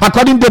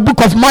 according to the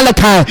book of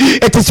Malachi,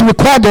 it is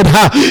recorded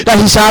that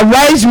he shall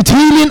rise with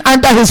healing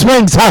under his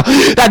wings,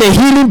 that the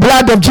healing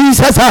blood of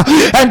Jesus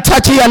and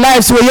touch your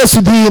lives with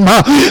Yesudim,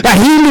 the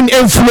healing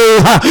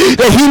inflow,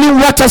 the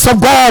healing waters of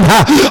God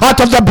out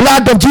of the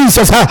blood of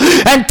Jesus,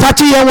 and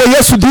touch you with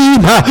Yesudim,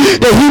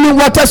 the healing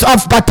waters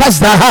of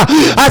Bethesda,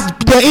 as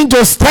the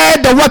angels stirred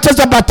the waters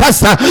of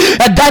Bethesda,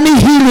 and Danny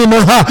healing,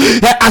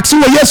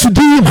 asking with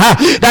Yesudim,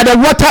 that the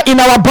water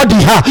in our body,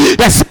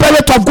 the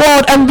Spirit of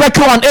God and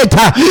record on it,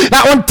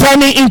 that one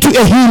turning into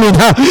a healing,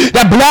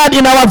 the blood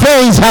in our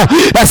veins,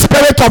 the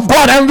Spirit of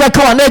God and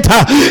record on it,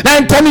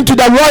 then turning to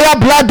the royal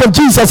blood of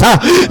Jesus,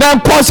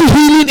 then causes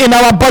healing in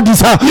our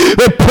bodies.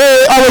 We pray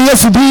our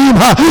yes in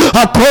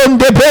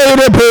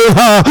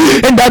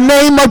the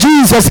name of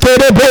Jesus.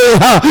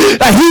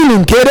 The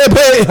healing,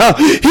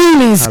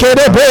 healings,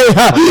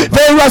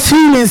 various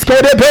healings,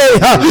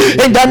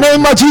 in the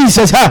name of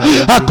Jesus.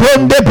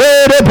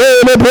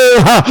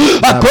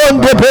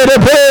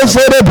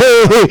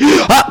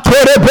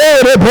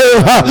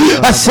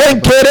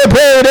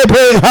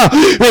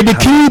 We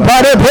decree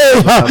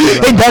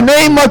in the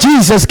name of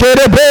Jesus.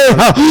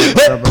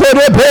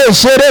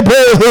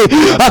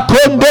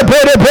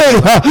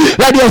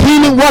 Let your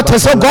healing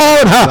waters, oh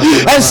God,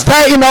 and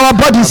stir in our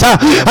bodies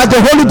as the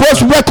Holy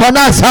Ghost work on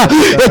us.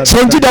 It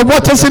changes the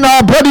waters in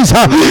our bodies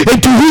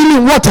into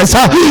healing waters.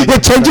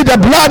 It changes the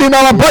blood in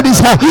our bodies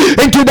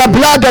into the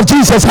blood of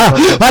Jesus.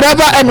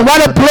 Whatever and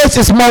whatever place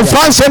is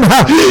malfunction,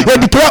 we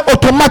declare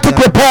automatic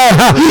repair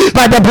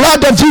by the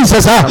blood of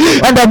Jesus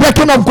and the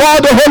working of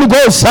God, the Holy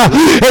Ghost,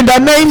 in the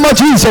name of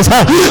Jesus.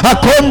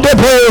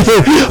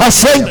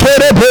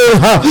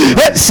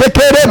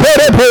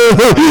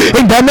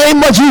 In the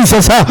name of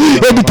Jesus,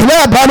 we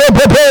declare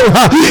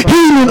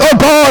healing, oh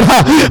God,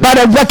 by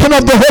the working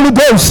of the Holy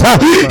Ghost.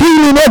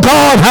 Healing, oh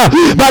God,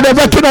 by the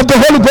working of the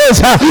Holy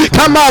Ghost.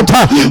 Come out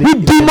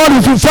with demon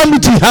of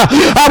infirmity.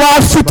 Our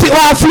afflicting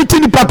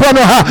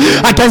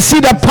I can see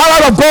the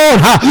power of God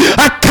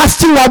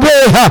casting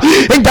away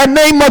in the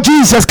name of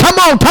Jesus. Come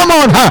on.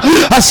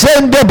 I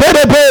say the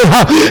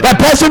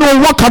person will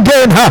walk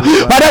again.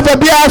 Whatever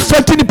be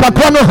affecting the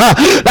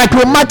like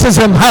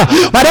rheumatism,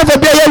 whatever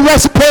be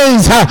rest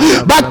pains,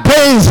 back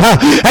pains,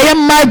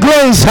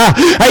 migraines,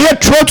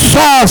 throat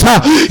sores,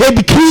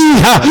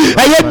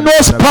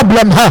 nose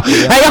problem,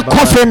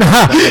 coughing,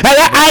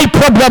 eye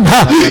problem,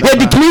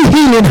 decree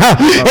healing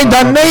in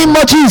the name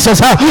of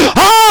Jesus.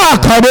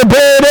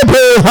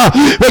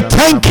 We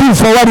thank you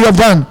for what you have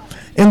done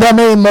in the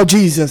name of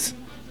Jesus.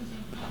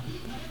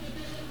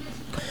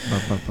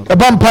 I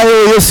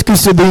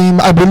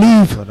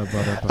believe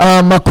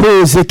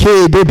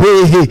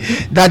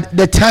that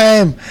the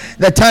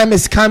time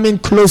is coming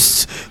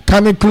close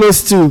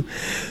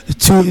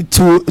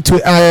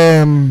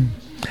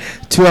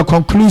to a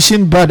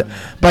conclusion, but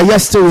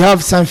yesterday we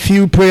have some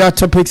few prayer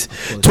topics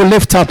to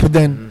lift up.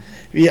 Then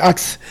we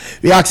ask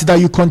that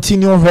you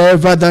continue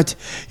wherever that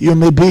you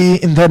may be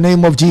in the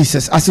name of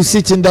Jesus. As you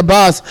sit in the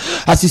bus,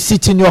 as you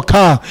sit in your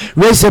car,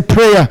 raise a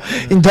prayer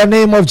in the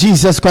name of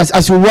Jesus Christ.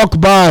 As you walk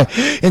by,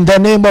 in the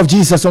name of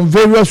Jesus, on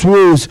various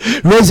roads,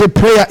 raise a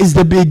prayer. It's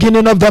the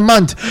beginning of the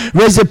month.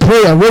 Raise a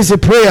prayer.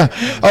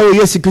 Oh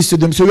yes, Christ.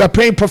 So we are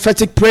praying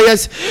prophetic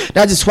prayers.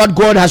 That is what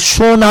God has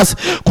shown us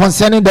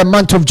concerning the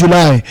month of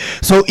July.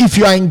 So if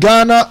you are in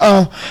Ghana,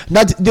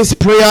 that this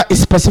prayer is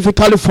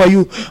specifically for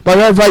you. But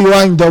wherever you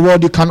are in the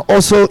world, you can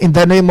also, in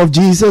the name of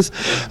Jesus,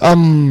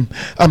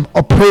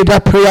 pray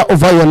that prayer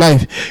over your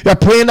life. You are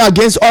praying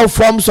against all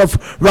forms of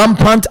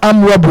rampant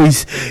armed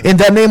robberies in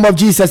the name of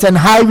Jesus, and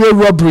highway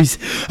robberies.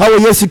 You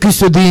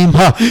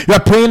are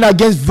praying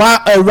against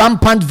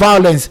rampant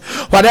violence,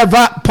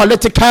 whatever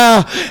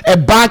political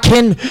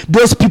backing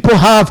those people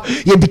have.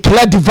 You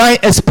declare divine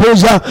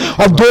exposure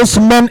of those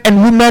men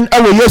and women,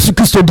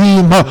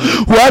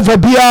 whoever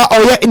be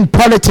or in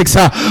politics,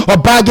 or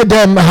bag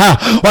them,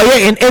 or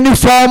in any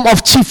form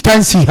of chieftaincy,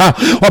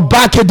 or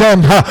back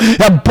them,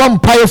 a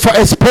bonfire for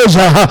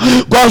exposure.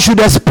 God should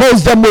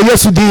expose them.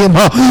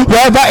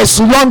 Whoever is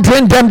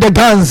laundering them the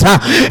guns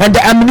and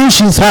the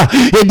ammunition,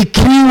 a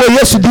decree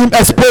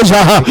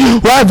exposure.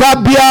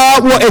 Whoever be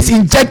is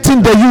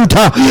injecting the youth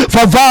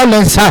for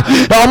violence,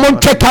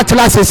 check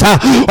classes,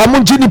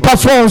 juniper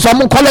phones,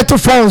 collect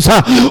phones,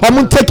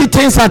 take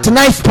things at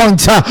knife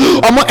points,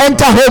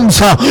 enter homes,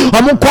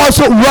 cause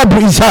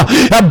robberies,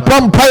 a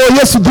bonfire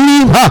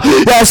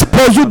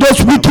expose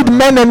those wicked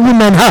men and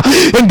women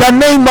in the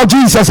name of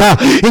Jesus,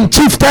 in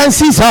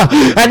chieftaincies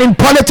and in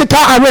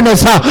political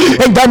arenas,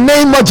 in the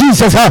name of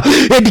Jesus.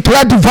 They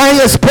declare divine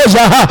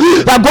exposure,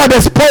 that God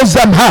expose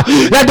them,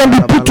 let them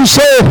be put to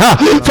shame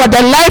for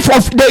the life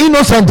of the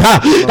innocent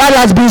that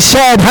has been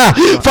shed,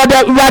 for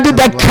the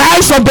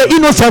cries of the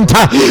innocent,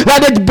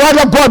 let the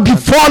blood of God be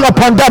fall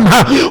upon them.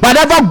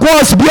 Whatever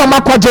goes be on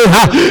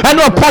and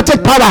no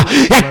prophetic power,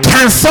 they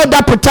cancel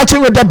that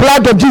protection with the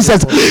blood of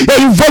Jesus. They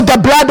invoke the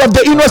blood of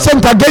the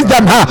innocent against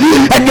them,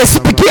 and they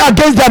speak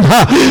against them,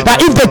 that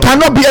if they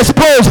cannot be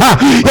exposed,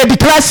 they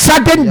declare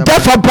sudden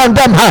death upon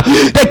them.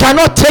 They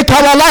cannot take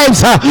our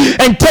lives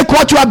and take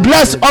what you have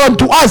blessed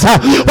unto us,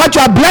 what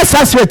you have blessed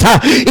us with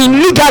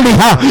illegally,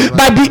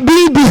 by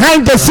being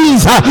behind the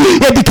scenes.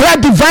 They declare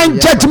divine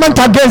judgment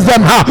against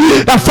them.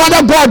 The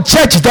Father God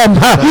judge them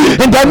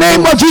in the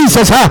name of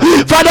Jesus.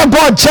 Father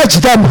God judge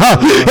them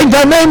in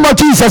the name of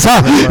Jesus.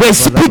 They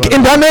speak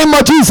in the name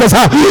of Jesus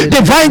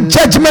divine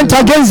judgment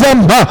against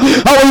them.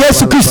 Our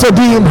yes Christ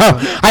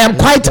I am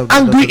quite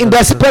angry in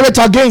the spirit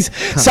against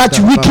such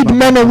wicked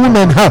men and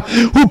women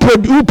who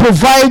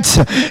provide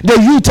the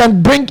youth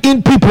and bring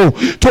in people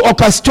to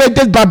orchestrate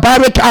this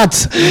barbaric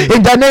acts.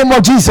 In the name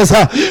of Jesus,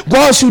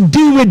 God should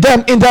deal with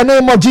them in the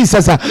name of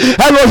Jesus.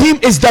 Elohim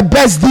is the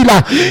best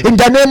dealer in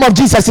the name of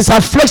Jesus. His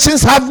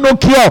afflictions have no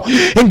cure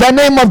in the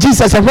name of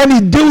Jesus. And when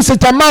he deals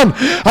with a man,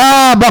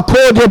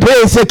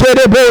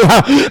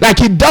 like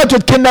he dealt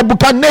with King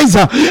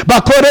Nebuchadnezzar,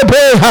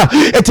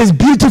 it is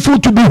beautiful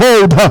to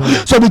behold.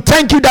 So we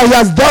thank you that he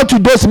has dealt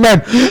with those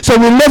men. So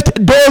we lift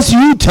those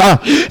youth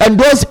and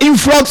those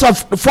influx of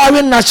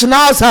foreign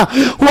nationals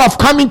who have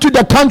come into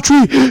the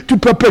country to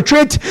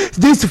perpetrate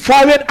these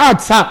foreign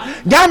acts.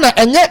 Ghana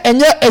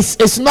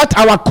is not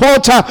our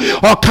culture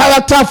or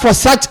character for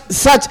such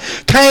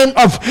kind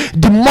of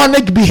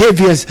demonic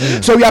behaviors.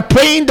 So we are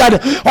praying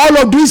that all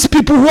of these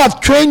people who have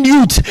trained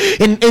youth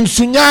in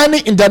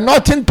Sunyani, in the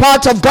northern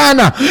part of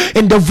Ghana,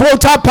 in the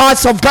Volta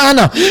parts of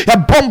Ghana, a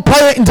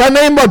bonfire in the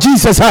name of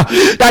Jesus,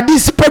 that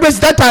these spirits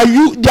that are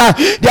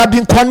they have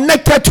been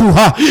connected to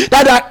her,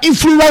 that are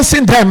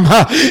influencing them,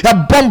 a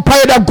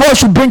bonfire that God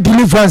should bring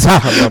deliverance.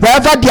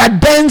 Wherever their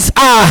dens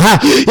are,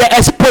 they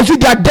expose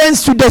their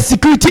dens to the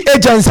security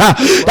agents,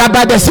 that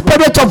by the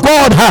Spirit of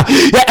God,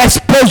 they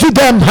expose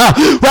them.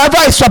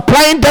 Wherever is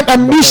supplying them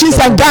ammunition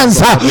and guns,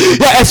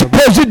 they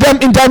expose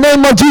them in the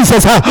name of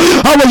Jesus.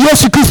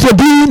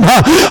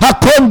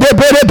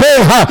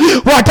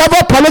 Whatever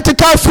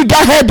political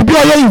figurehead be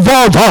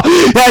involved,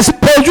 they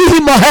expose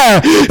him or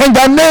her in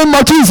the name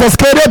of Jesus.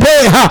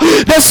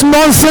 This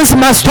nonsense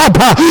must stop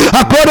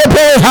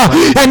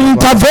and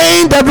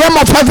intervene the realm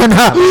of heaven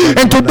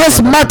into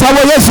this matter.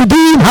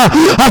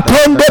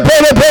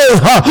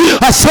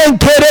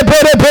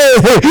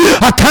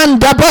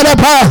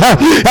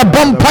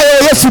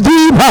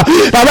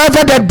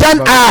 Wherever the den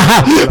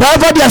are,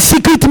 wherever their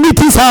secret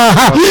meetings are,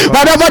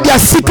 wherever their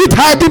secret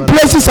hiding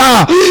places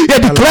are, they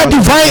declare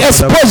divine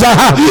exposure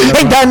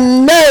in the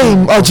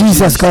name of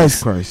Jesus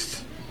Christ.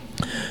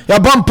 We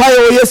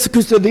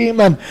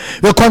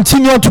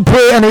continue to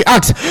pray and we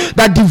ask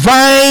that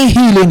divine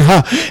healing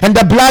and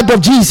the blood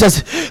of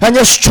Jesus and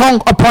you're strong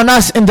upon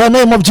us in the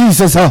name of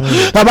Jesus.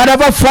 That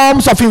whatever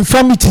forms of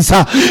infirmities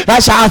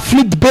that shall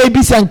afflict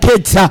babies and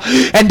kids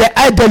and the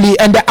elderly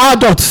and the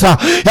adults,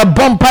 the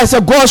bumpers,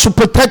 God should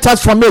protect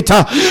us from it.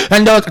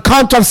 And the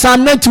account of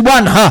Psalm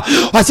 91,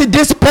 I see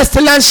this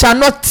pestilence shall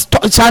not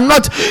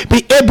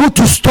be able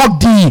to stop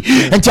thee.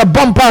 And your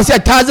bumpers,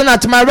 1,000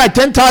 at my right,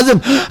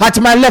 10,000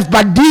 at my left,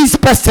 but this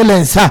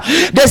pestilence,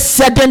 this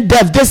sudden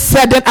death, this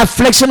sudden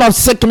affliction of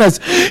sickness,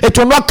 it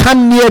will not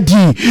come near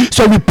thee.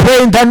 So we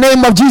pray in the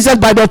name of Jesus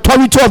by the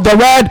authority of the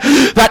word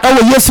that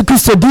Jesus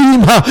Christ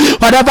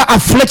whatever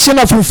affliction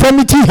of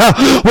infirmity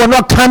will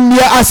not come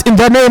near us in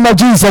the name of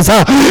Jesus.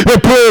 We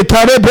pray,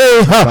 God,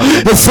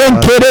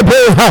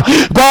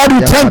 we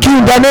thank you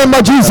in the name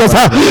of Jesus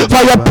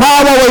for your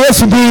power,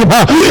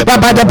 but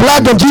by the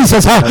blood of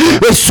Jesus,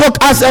 we soak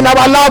us and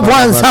our loved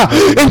ones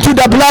into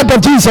the blood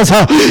of Jesus,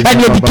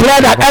 and you declare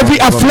that every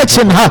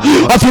affliction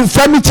of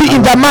infirmity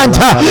in the month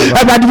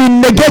that we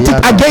negate it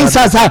against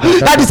us,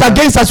 that is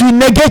against us, we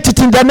negate it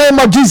in the name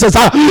of Jesus.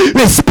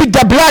 We speak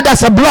the blood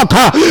as a block.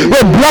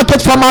 We block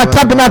it from our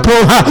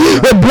tabernacle.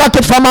 We block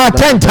it from our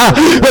tent.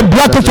 We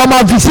block it from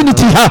our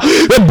vicinity.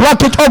 We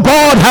block it, oh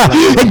God,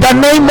 in the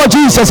name of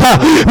Jesus.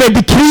 We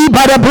decree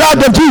by the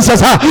blood of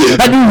Jesus,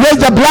 and we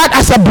raise the blood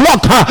as a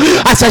block,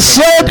 as a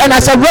shield and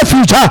as a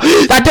refuge,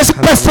 that this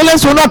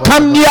pestilence will not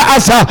come near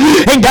us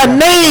in the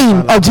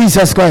name of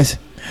Jesus Christ.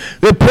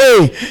 We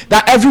pray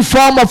that every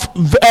form of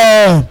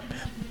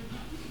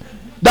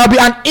there'll be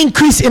an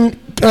increase in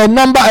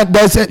number,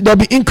 there'll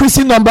be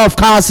increasing number of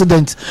car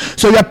accidents.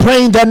 So we are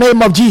praying in the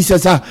name of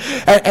Jesus, and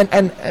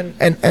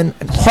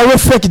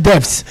horrific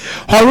deaths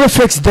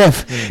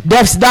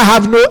that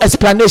have no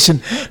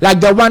explanation, like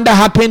the one that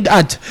happened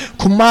at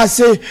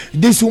Kumasi.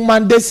 This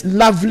woman, this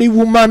lovely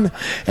woman,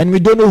 and we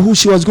don't know who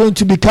she was going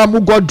to become,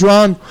 who got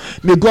drowned.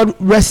 May God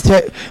rest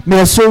her, may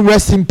her soul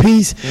rest in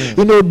peace.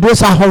 You know,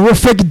 those are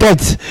horrific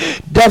deaths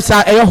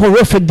are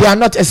horrific, they are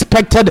not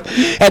expected,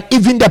 and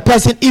even the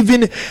person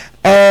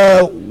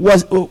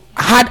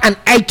had an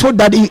idea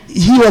that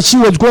he or she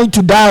was going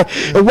to die.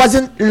 It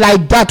wasn't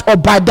like that or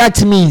by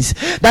that means.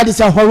 That is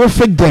a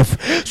horrific death.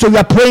 So we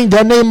are praying in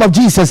the name of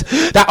Jesus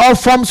that all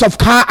forms of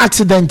car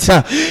accidents,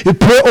 we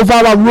pray over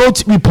our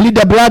roads, we plead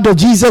the blood of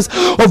Jesus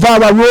over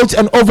our roads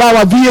and over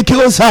our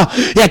vehicles.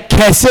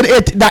 Curse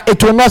it that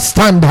it will not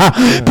stand.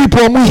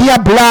 People who hear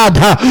blood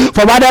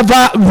for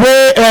whatever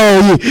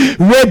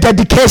way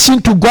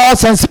dedication to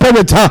God's and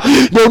spirit,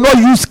 they will not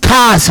use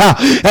cars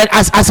and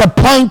as a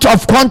point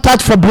of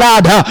contact for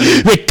blood.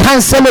 we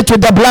cancel it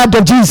with the blood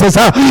of Jesus,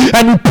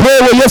 and we pray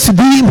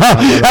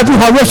every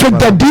horrific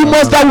the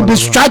demons that will be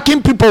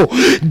striking people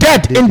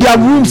dead in their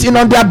rooms and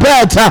on their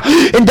beds,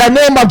 in the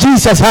name of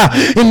Jesus,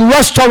 in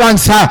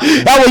restaurants,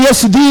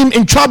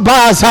 in church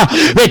bars,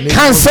 we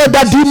cancel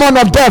the demon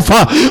of death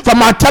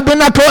from our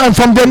tabernacle and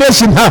from the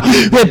nation.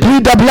 We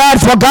plead the blood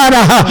for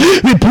Ghana.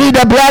 We plead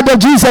the blood of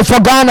Jesus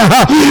for Ghana,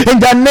 in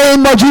the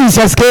name of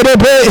Jesus.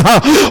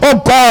 Oh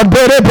God,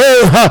 we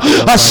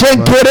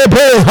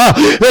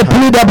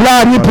plead the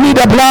blood. We plead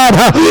the blood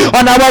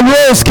on our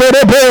roads.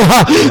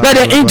 Let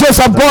the angels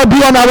of God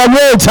be on our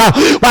roads.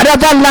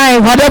 Whatever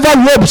line, whatever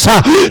ropes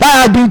that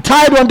have been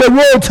tied on the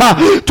road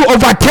to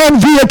overturn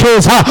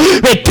vehicles,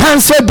 we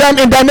cancel them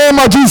in the name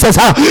of Jesus.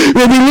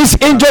 We release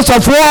angels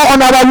of war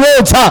on our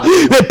roads.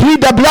 We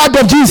plead the blood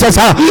of Jesus.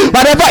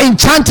 Whatever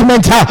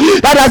enchantment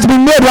that has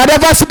been made,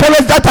 whatever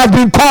spirits that have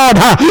been called,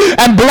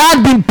 and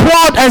blood been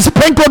poured and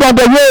sprinkled on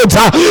the roads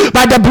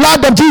by the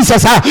blood of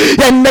Jesus,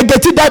 and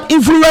negated that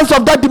influence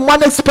of that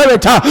demonic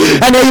spirit,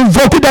 and they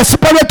invoked the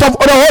spirit of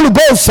the Holy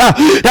Ghost,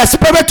 the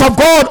spirit of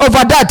God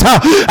over that,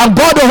 and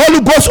God the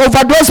Holy Ghost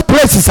over those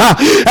places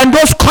and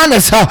those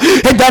corners,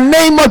 in the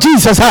name of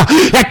Jesus.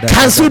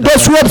 Cancel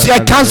those ropes,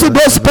 cancel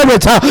those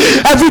spirits,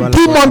 every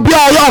demon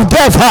bearer of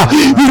death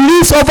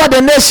release over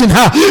the nation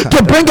to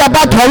bring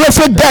about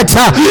horrific death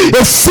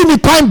is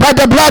signified by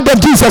the blood of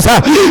Jesus.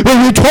 We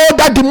withhold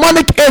that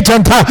demonic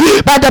agent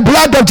by the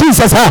blood of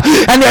Jesus,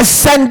 and we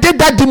sended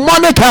that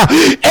demonic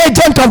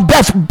agent of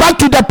death back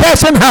to the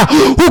person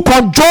who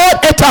controlled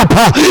it up,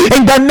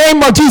 in the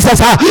name of Jesus.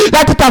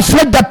 Let it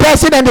afflict the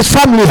person and his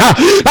family.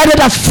 Let it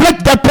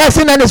afflict the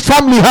person and his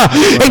family,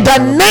 in the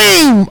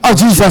name of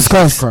Jesus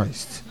Christ.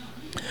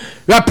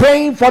 We are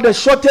praying for the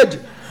shortage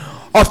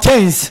of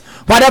things.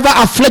 Whatever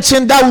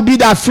affliction that will be,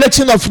 the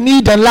affliction of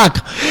need and lack,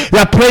 we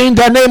are praying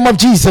in the name of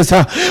Jesus,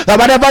 that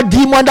whatever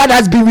demon that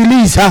has been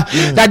released,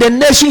 that the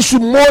nation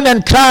should mourn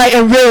and cry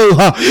and wail,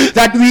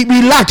 that we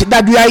lack,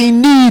 that we are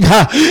in need,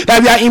 that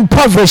we are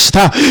impoverished.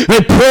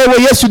 We pray,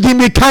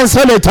 we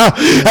cancel it,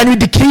 and we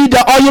decree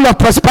the oil of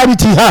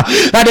prosperity,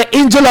 that the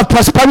angel of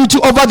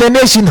prosperity over the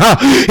nation,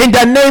 in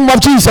the name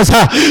of Jesus.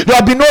 There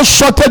will be no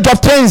shortage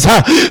of things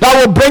that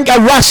will bring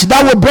a rush,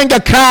 that will bring a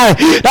cry,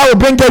 that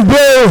will bring a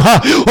wail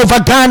over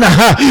Ghana.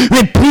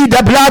 We plead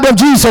the blood of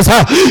Jesus,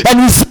 and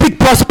we speak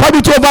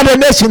prosperity over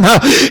the nation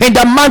in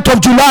the month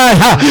of July,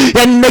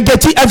 and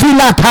negative every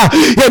lack,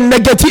 and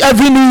negative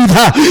every need,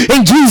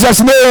 in Jesus'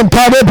 name.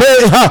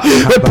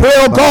 We pray,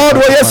 oh God,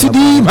 we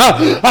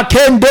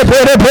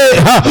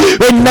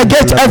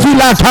negate every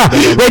lack,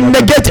 we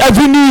negate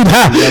every need,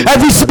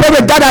 every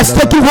spirit that has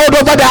taken hold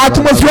over the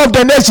atmosphere of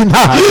the nation.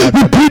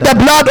 We plead the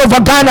blood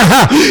over Ghana,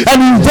 and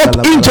we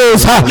invoke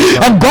angels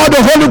and God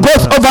the Holy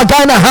Ghost over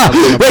Ghana.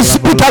 We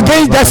speak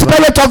against the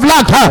spirit of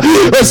lack,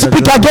 we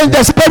speak against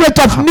the spirit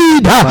of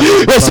need,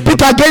 we speak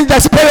against the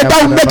spirit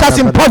that will make us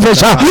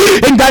impoverished,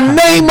 in the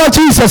name of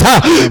Jesus.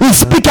 We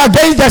speak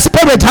against the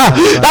spirit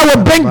that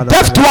will bring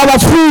death to our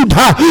food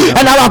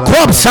and our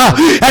crops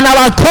and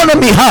our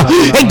economy,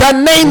 in the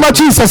name of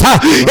Jesus.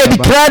 We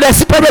declare the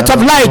spirit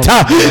of light,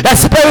 the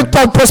spirit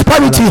of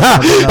prosperity,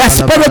 the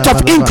spirit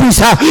of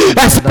increase,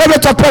 the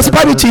spirit of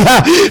prosperity,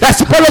 the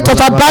spirit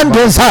of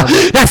abundance,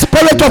 the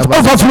spirit of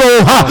overflow.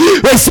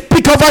 We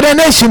speak over the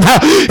nation,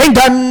 in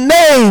the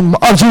name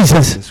of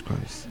Jesus.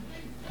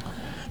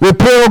 We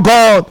pray, oh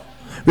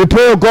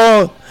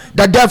God,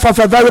 the death of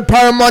a very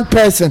paramount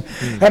person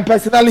and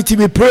personality.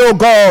 We pray, oh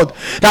God,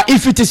 that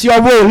if it is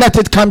your will, let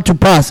it come to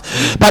pass.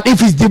 But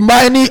if it's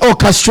demonically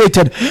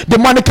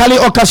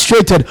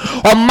orchestrated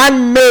or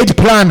man-made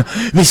plan,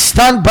 we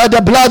stand by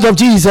the blood of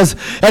Jesus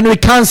and we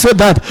cancel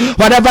that.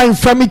 Whatever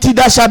infirmity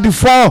that shall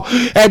befall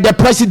the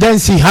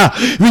presidency,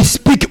 we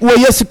speak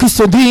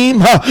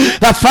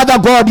that Father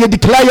God, you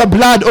declare your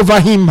blood over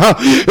him.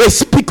 We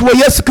speak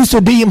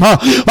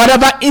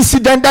whatever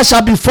incident that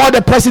shall befall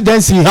the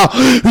presidency,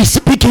 we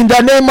speak in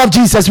the name of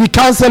Jesus. We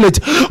cancel it.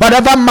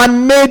 Whatever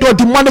man-made or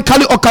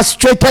demonically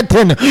orchestrated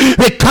thing,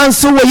 we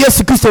cancel.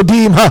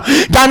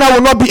 Ghana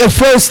will not be a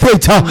failed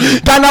state.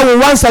 Ghana will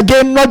once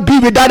again not be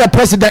without a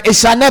president. It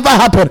shall never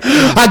happen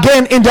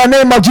again in the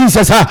name of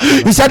Jesus.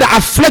 He said the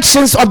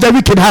afflictions of the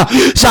wicked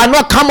shall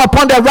not come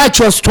upon the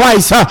righteous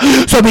twice.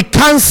 So we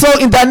cancel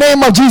in the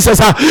name of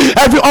Jesus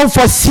every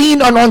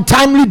unforeseen and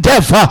untimely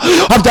death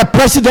of the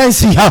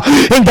presidency.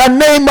 In the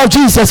name of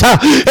Jesus,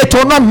 it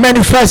will not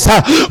manifest.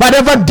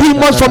 Whatever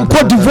demons from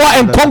Cote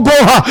d'Ivoire and Congo,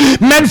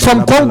 men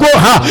from Congo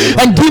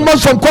and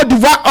demons from Cote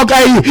d'Ivoire,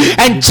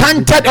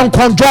 enchanted and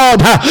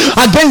conjured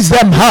against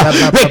them,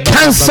 we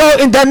cancel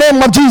in the name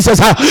of Jesus.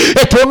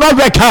 It will not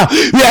work.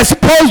 We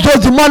expose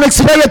those demonic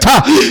spirits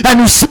and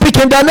we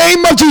speak in the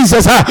name of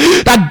Jesus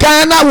that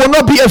Ghana will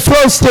not be a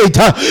failed state.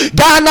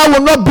 Ghana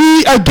will not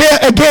be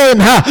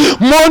again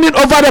mourning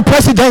over the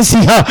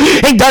presidency.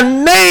 In the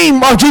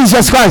name of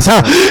Jesus Christ,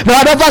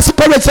 whatever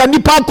spirits and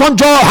Nipa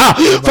conjure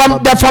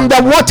from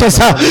the waters,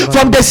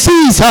 from from the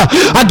seas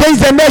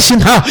against the nation.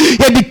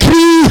 You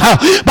decree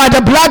by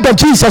the blood of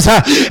Jesus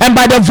and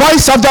by the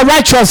voice of the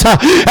righteous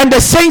and the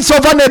saints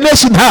over the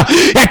nation.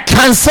 You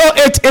cancel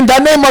it in the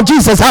name of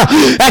Jesus.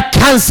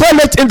 Cancel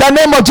it in the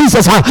name of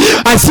Jesus.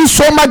 I see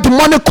so much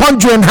demonic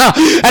conjuring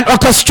and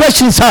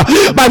orchestrations,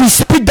 but we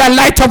speak the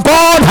light of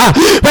God.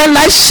 When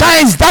light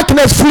shines,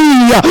 darkness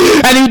flee,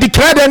 and you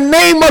declare the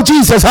name of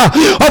Jesus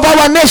of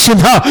our nation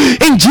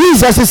in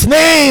Jesus'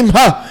 name.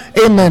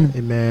 Amen.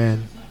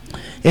 Amen.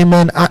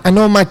 Amen. I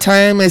know my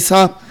time is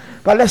up.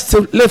 But let's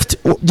lift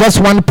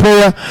just one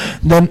prayer,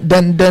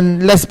 then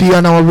let's be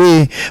on our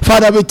way.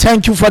 Father, we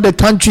thank you for the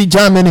country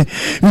Germany.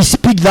 We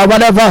speak that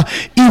whatever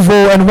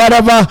evil and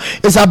whatever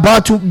is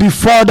about to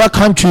befall the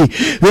country,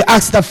 we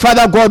ask that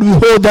Father God, we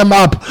hold them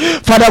up.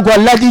 Father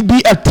God, let it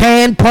be a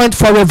turn point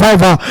for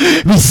revival.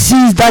 We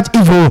seize that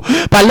evil,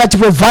 but let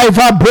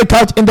revival break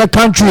out in the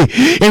country.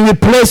 In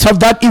replace of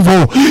that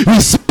evil,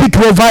 we speak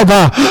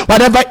revival.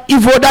 Whatever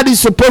evil that is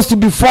supposed to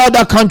befall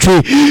the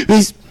country,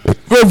 we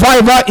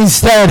revival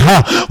instead.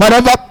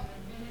 Whatever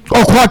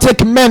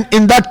aquatic men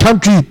in that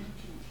country,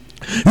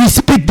 we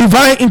speak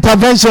divine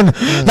intervention.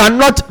 That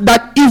not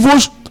that evil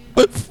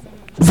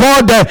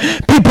for the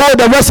people,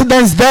 the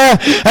residents there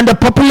and the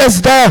populace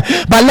there,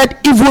 but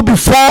let evil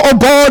befall, oh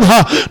God,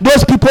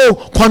 those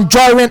people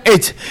conjuring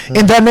it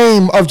in the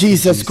name of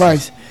Jesus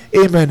Christ.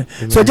 Amen.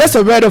 So just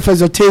a word of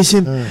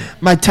exhortation.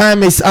 My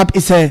time is up.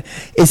 It's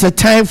a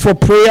time for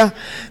prayer,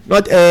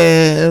 not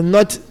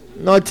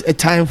a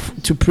time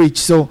to preach.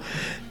 So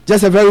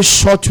just a very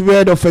short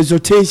word of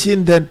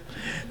exhortation, then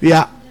we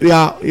are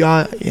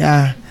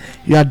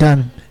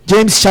done.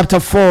 James chapter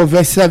 4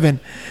 verse 7,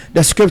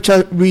 the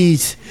scripture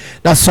reads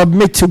that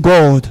submit to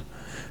God,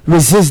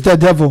 resist the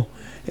devil,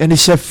 and he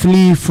shall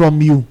flee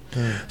from you.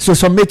 So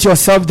submit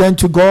yourself then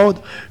to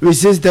God,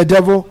 resist the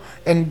devil,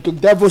 and the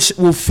devil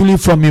will flee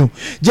from you.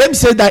 James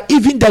said that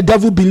even the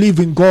devil believes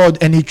in God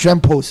and he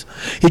trembles.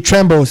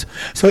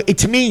 So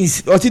it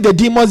means, the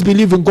demons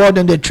believe in God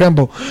and they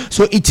tremble.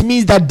 So it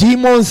means that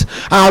demons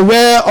are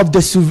aware of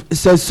the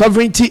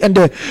sovereignty and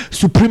the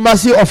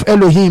supremacy of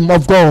Elohim,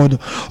 of God,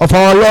 of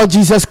our Lord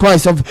Jesus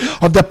Christ, of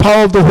the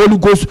power of the Holy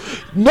Ghost.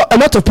 A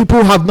lot of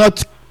people have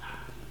not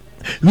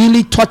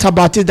really thought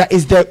about it, that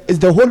is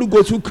the Holy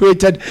Ghost who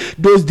created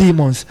those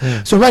demons.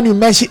 So when you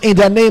mention in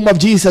the name of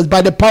Jesus,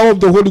 by the power of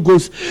the Holy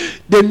Ghost,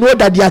 they know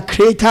that their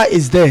creator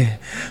is there.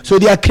 So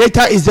their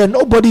creator is there.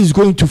 Nobody is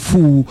going to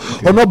fool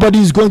or nobody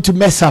is going to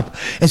mess up,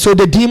 and so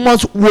the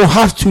demons will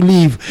have to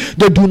leave.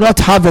 They do not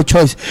have a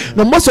choice.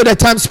 Now most of the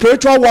time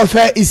spiritual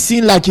warfare is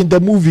seen like in the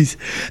movies,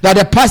 that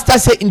the pastor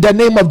say in the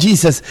name of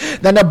Jesus,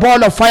 then a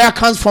ball of fire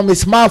comes from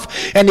his mouth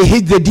and he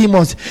hits the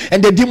demons,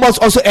 and the demons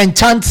also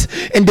enchant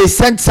and they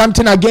send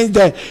something against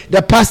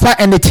the pastor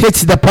and it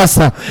hits the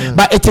pastor.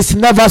 But it is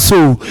never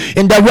so.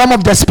 In the realm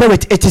of the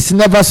spirit, it is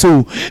never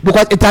so,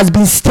 because it has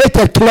been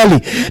stated clearly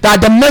that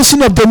at the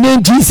mention of the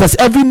name Jesus,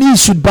 every knee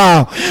should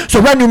bow.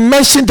 So when you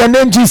mention the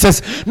name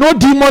Jesus, no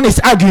demon is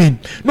arguing,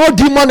 no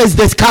demon is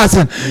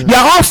discussing. They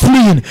are all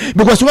fleeing,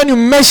 because when you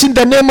mention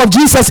the name of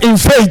Jesus in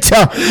faith,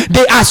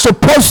 they are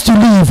supposed to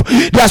leave,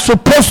 they are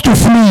supposed to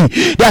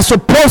flee, they are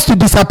supposed to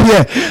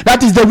disappear.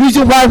 That is the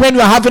reason why when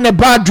you are having a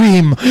bad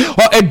dream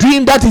or a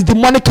dream that is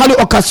demonically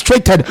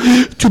orchestrated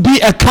to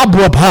be a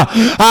cobweb,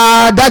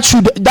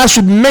 that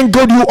should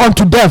mingle you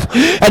unto death,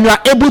 and you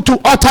are able to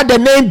utter the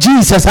name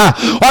Jesus,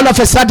 all of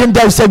a sudden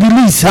there is a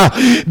release,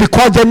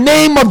 because the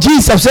name of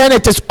Jesus, when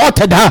it is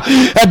uttered,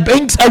 it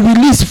brings a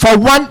release for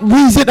one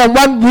reason and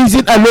one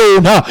reason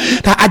alone,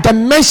 that at the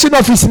mention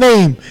of his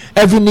name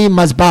every knee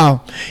must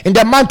bow. In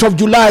the month of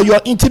July,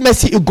 your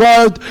intimacy with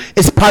God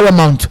is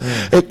paramount,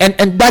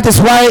 and that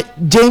is why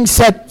James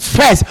said,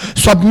 first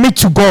submit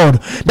to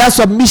God. That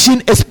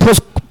submission is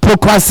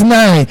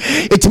procrastinate.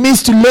 It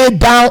means to lay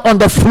down on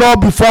the floor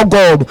before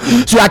God.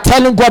 So you are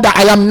telling God that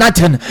I am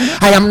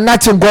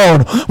nothing,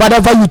 God.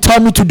 Whatever you tell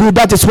me to do,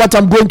 that is what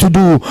I'm going to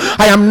do.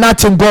 I am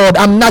nothing, God.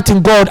 I'm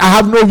nothing, God. I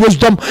have no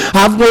wisdom,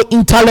 I have no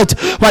intellect.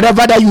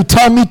 Whatever that you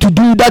tell me to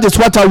do, that is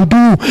what I will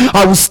do.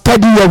 I will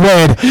study your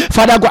word.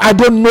 Father God, I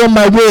don't know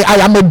my way, I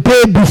am a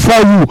babe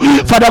before you.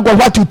 Father God,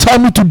 what you tell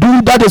me to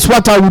do, that is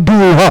what I will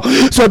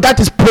do. So that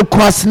is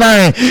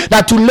procrastinate,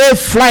 that to lay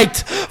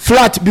flat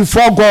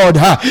before God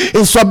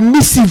is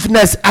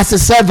submissiveness as a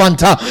servant.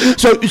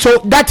 So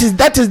that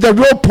is the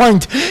real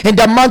point in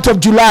the month of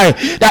July,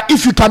 that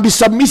if you can be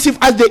submissive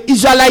as the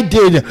Israelite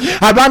did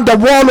around the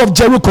wall of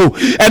Jericho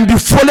and be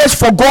foolish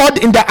for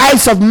God in the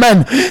eyes of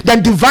men,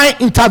 then divine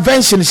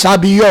intervention shall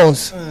be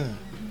yours.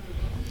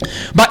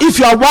 But if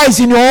you are wise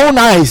in your own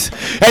eyes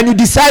and you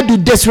decide to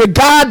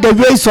disregard the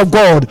ways of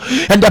God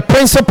and the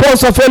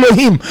principles of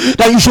Elohim,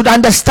 then you should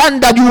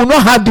understand that you will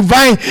not have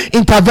divine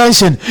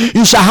intervention.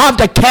 You shall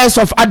have the curse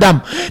of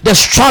Adam, the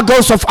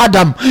struggles of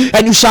Adam,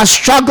 and you shall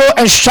struggle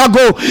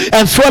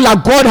and feel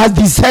like God has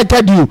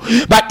deserted you.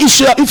 But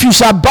if you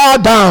shall bow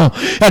down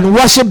and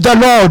worship the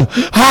Lord,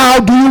 how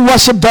do you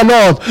worship the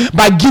Lord?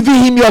 By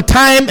giving him your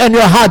time and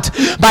your heart,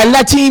 by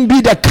letting him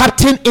be the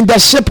captain in the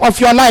ship of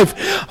your life.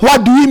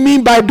 What do we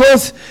mean by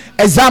those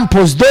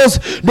examples, those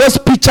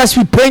pictures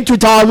we paint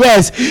with our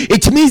words,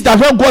 it means that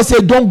when God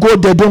says don't go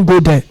there, don't go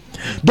there.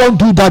 Don't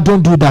do that.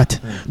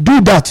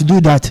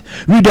 Do that.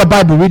 Read your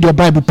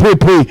Bible. Pray.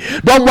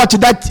 Don't watch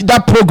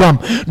that program.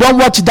 Don't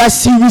watch that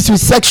series with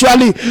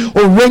sexually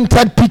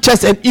oriented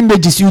pictures and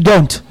images. You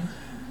don't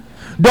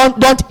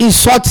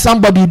insult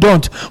somebody. You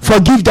don't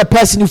forgive the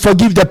person. You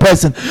forgive the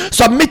person.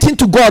 Submitting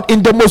to God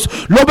in the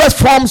most lowest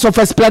forms of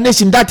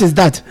explanation. That is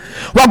that.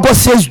 What God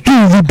says do,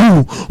 you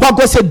do. What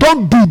God says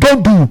don't do.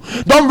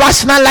 Don't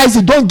rationalize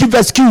it. Don't give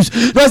excuse.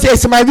 Don't say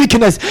it's my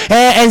weakness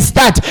and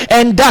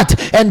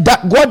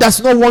that. God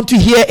does not want to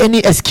hear any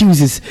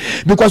excuses,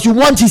 because you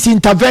want His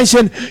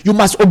intervention. You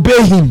must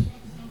obey Him.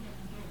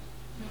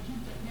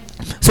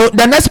 So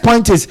the next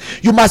point is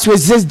you must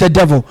resist the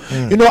devil.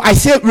 I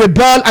say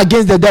rebel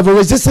against the devil.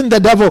 Resisting the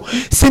devil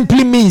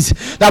simply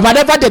means that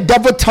whatever the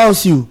devil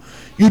tells you,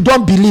 you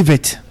don't believe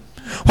it.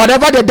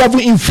 Whatever the devil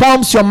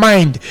informs your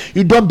mind,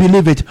 you don't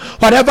believe it.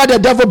 Whatever the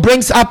devil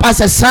brings up as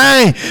a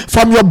sign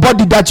from your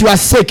body that you are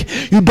sick,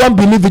 you don't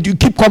believe it. You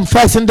keep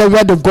confessing the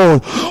word of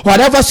God.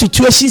 Whatever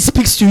situation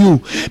speaks to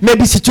you,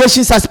 maybe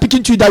situations are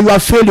speaking to you that you are a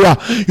failure,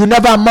 you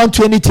never amount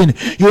to anything,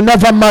 you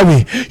never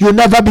marry, you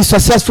never be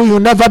successful, you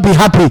never be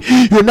happy,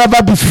 you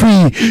never be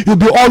free, you'll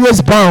be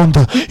always bound,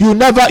 you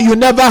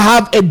never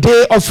have a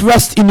day of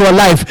rest in your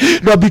life.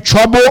 There'll be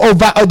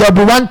there'll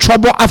be one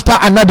trouble after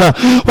another.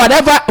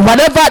 Whatever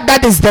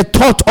that is the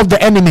thought of the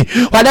enemy,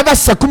 whatever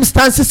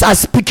circumstances are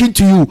speaking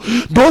to you,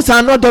 those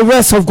are not the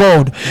rest of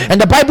God.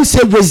 And the Bible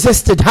says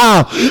resist it.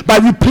 How? By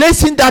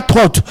replacing that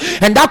thought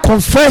and that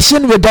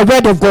confession with the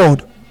word of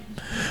God.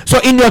 So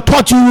in your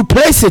thought, you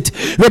replace it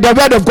with the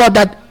word of God,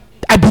 that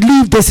I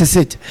believe this is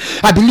it.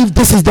 I believe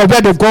this is the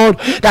word of God,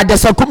 that the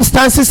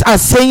circumstances are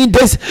saying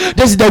this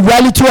is the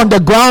reality on the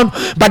ground,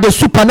 but the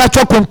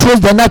supernatural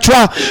controls the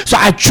natural. So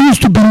I choose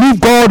to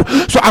believe God.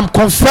 So I'm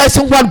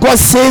confessing what God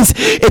says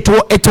it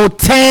will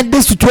turn,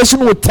 this situation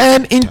will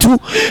turn into,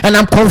 and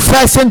I'm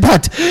confessing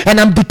that, and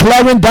I'm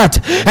declaring that,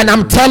 and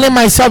I'm telling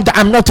myself that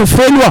I'm not a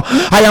failure.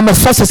 I am a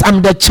success.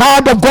 I'm the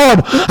child of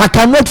God. I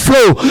cannot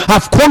fail.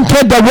 I've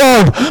conquered the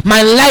world.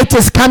 My light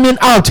is coming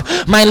out.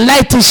 My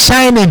light is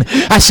shining.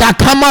 I shall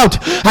come out,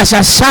 I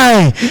shall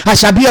shine, I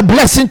shall be a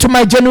blessing to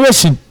my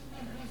generation.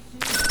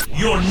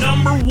 Your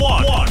number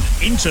one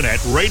internet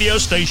radio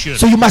station.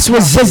 So you must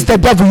resist the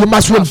devil. You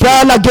must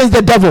rebel against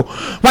the devil.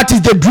 What is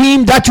the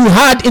dream that you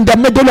had in the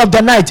middle of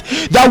the night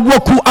that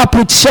woke you up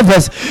with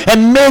shivers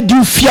and made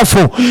you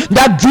fearful?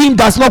 That dream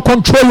does not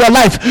control your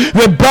life.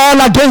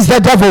 Rebel against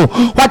the devil.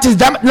 What is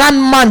that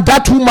man,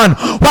 that woman?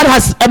 What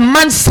has a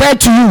man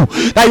said to you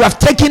that you have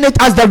taken it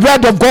as the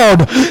word of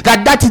God?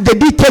 That is the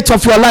dictate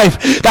of your life.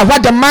 That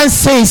what the man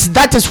says,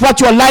 that is what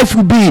your life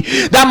will be.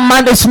 That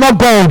man is not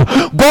God.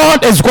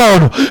 God is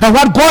God. And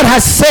what God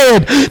has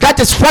said, that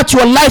is what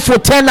your life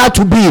will turn out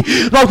to be.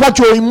 Not what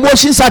your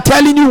emotions are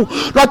telling you,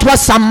 not what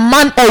some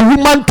man or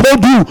woman told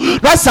you,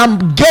 not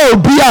some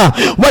girl,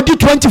 whether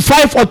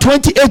 25 or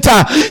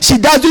 28, she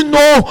doesn't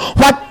know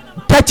what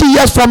 30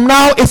 years from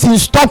now is in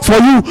stock for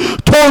you,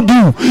 told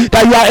you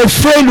that you are a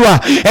failure,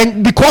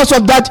 and because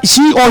of that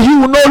she or he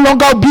will no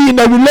longer be in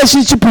a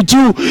relationship with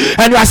you,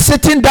 and you are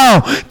sitting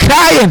down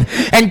crying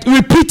and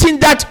repeating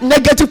that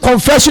negative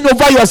confession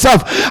over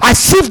yourself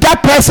as if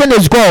that person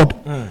is God.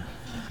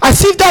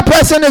 As if that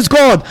person is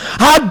God.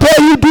 How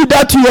dare you do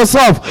that to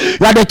yourself?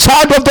 You are the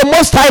child of the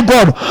Most High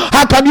God.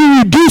 How can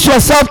you reduce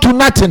yourself to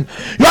nothing?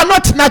 You are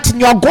not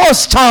nothing. You are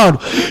God's child.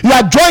 You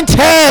are joint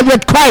heir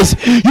with Christ.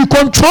 You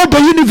control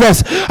the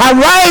universe.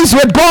 Arise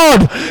with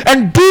God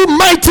and do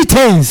mighty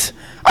things.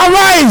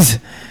 Arise.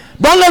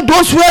 Don't let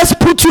those words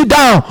put you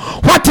down.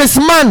 What is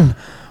man?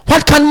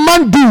 What can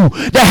man do?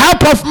 The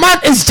help of man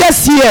is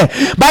just here.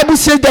 Bible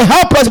says the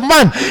help of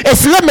man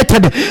is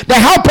limited. The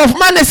help of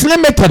man is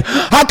limited.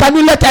 How can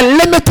you let a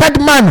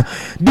limited man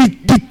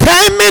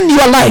determine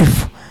your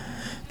life?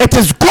 It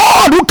is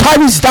God who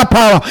carries that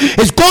power.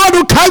 It's God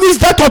who carries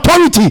that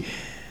authority.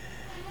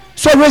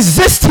 So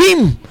resist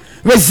him.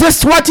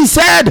 Resist what he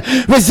said.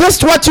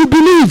 Resist what you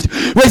believed.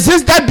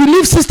 Resist that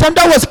belief system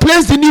that was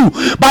placed in you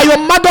by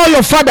your mother or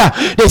your father.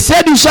 They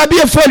said you shall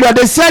be a failure.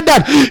 They said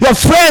that your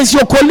friends,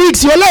 your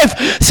colleagues, your life,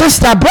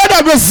 sister,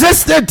 brother,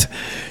 resist it.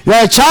 You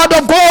are a child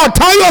of God.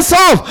 Tell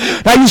yourself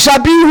that you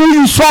shall be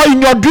who you saw in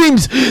your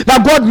dreams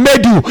that God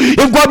made you.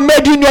 If God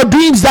made you in your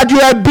dreams that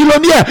you are a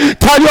billionaire,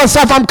 tell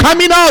yourself, I'm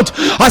coming out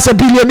as a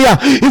billionaire.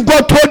 If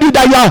God told you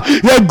that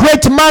you're a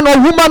great man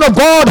or woman of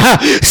God,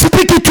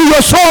 speak it to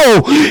your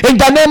soul in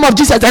the name of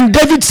Jesus. And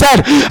David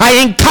said,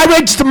 I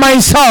encouraged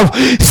myself.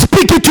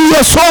 Speak it to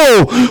your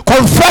soul.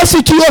 Confess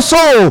it to your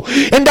soul.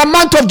 In the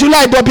month of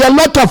July, there will be a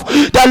lot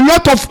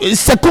of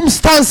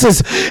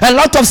circumstances, a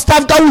lot of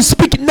stuff that will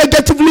speak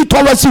negatively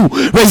towards you.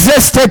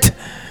 Resist it.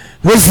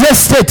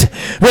 Resist it.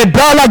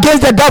 Rebel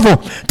against the devil.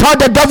 Tell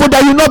the devil that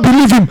you not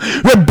believe him.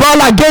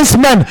 Rebel against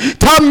men.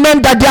 Tell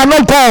men that they are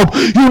not God.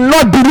 You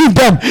not believe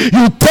them.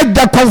 You take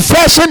the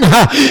confession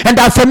and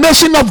the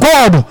affirmation of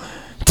God.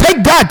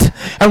 Take that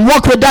and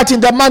walk with that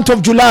in the month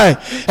of July.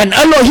 And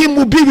Elohim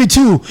will be with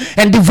you,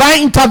 and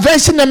divine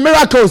intervention and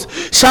miracles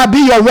shall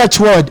be your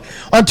watchword.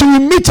 Until we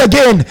meet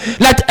again,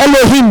 let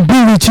Elohim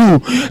be with you.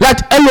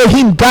 Let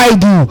Elohim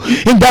guide you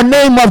in the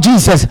name of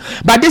Jesus.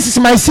 But this is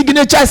my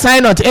signature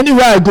sign out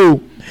anywhere I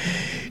go.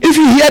 If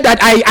you hear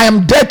that I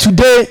am dead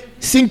today,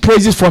 sing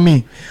praises for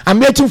me. I'm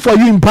waiting for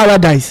you in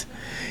paradise.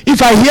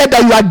 If I hear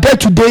that you are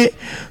dead today,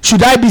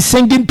 should I be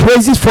singing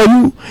praises for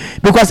you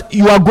because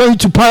you are going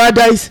to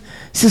paradise?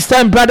 Sister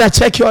and brother,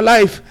 check your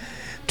life.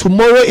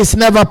 Tomorrow is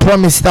never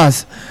promised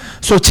us.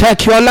 So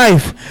check your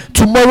life.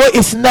 Tomorrow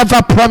is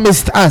never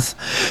promised us.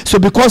 So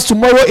because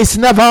tomorrow is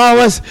never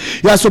ours,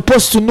 you are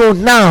supposed to know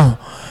now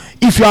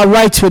if you are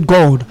right with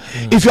God,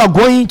 if you are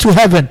going to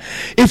heaven,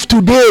 if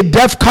today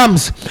death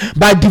comes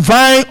by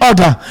divine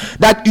order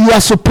that you are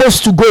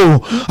supposed to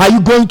go, are you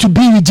going to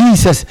be with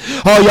Jesus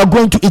or you are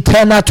going to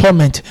eternal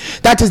torment?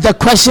 That is the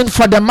question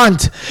for the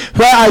month.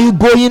 Where are you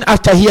going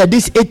after here?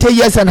 This 80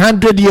 years and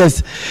 100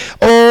 years,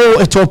 oh,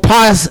 it will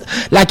pass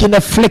like in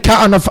a flicker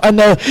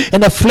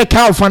in a flicker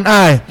of an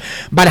eye.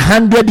 But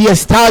 100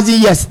 years,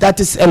 1,000 years, that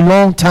is a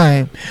long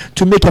time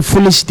to make a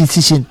foolish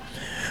decision.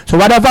 So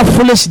whatever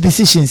foolish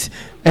decisions,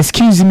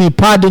 excuse me,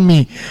 pardon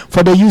me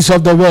for the use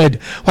of the word,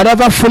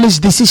 whatever foolish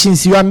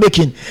decisions you are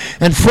making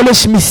and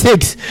foolish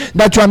mistakes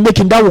that you are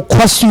making that will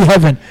cost you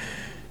heaven,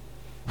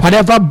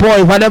 whatever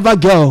boy, whatever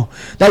girl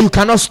that you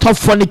cannot stop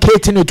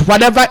fornicating with,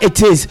 whatever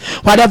it is,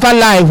 whatever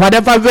lie,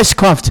 whatever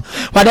witchcraft,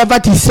 whatever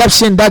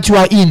deception that you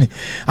are in,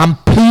 I'm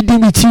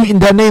pleading with you in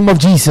the name of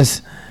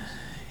Jesus.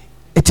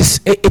 It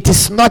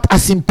is not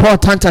as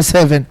important as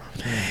heaven.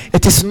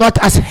 It is not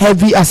as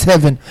heavy as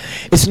heaven.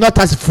 It's not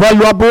as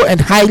valuable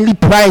and highly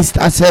prized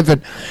as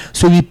heaven.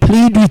 So we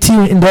plead with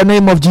you in the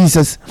name of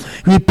Jesus.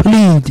 We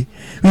plead,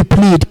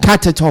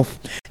 cut it off.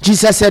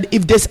 Jesus said,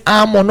 if this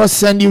arm will not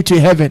send you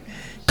to heaven,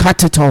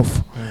 cut it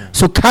off.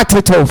 So cut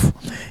it off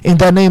in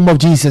the name of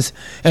Jesus.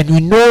 And we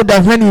know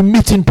that when we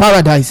meet in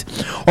paradise,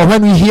 or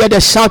when we hear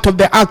the shout of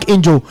the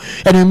archangel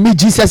and we meet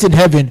Jesus in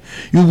heaven,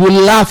 you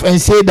will laugh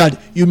and say that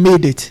you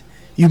made it.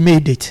 You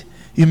made it.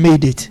 You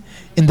made it.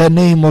 In the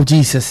name of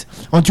Jesus.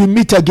 Until we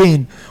meet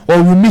again,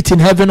 or we meet in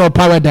heaven or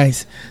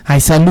paradise, I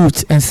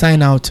salute and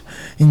sign out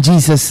in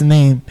Jesus'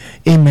 name.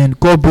 Amen.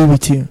 God be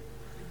with you.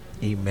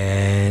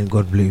 Amen.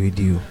 God be with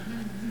you.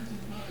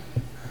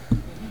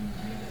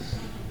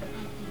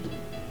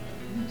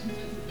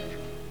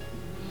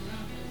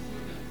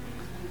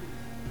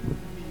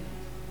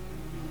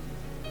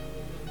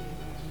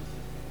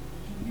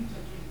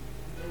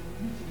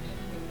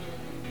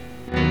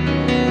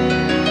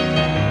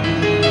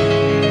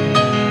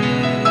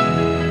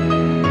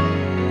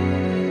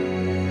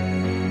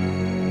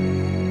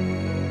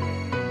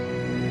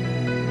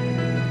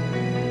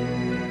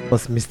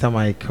 Was Mr.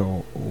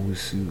 Michael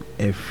Owusu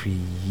every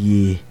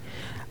year.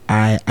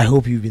 I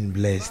hope you've been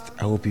blessed.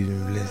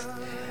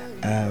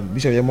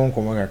 Bishop Yamon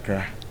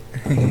Komagakra.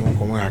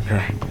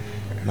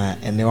 Na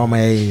ene wa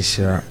my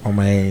share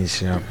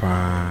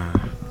pa.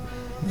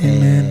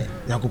 Amen.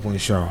 Yakupon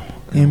show.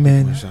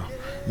 Amen.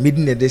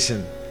 Maiden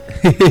edition.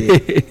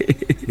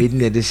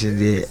 Maiden edition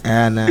de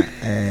ana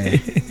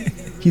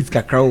hit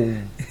kakra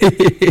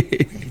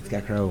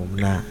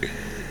na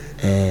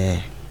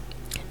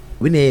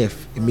when a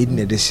maiden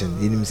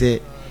edition, you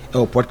say,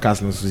 oh,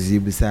 podcast no Suzy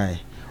beside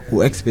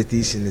who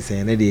expectation is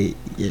saying, "Ready,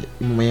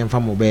 my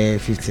family by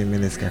 15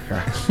 minutes." Kaka,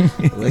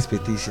 who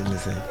expectation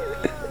is saying,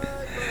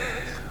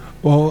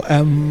 well,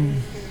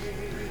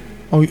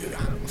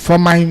 for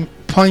my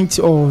point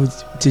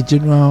of the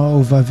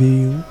general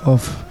overview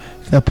of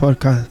the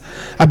podcast,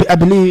 I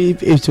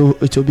believe it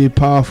will be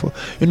powerful.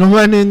 You know,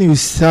 when you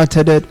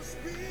started it,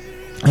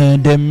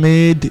 they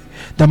made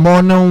the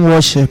morning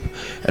worship,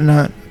 and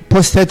I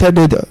posted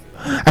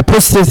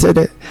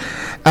it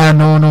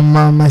and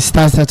on my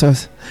star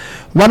status.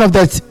 One of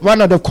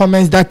the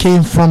comments that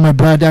came from my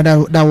brother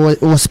that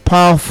was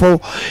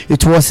powerful.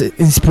 It was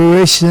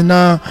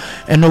inspirational,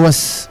 and it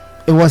was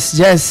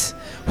just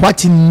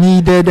what he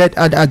needed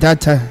at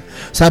that time.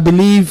 So I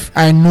believe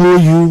I know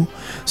you.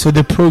 So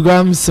the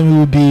programs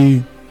will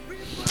be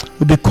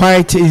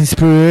quite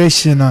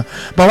inspirational.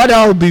 But what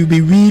I will be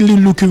really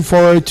looking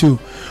forward to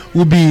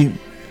will be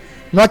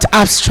not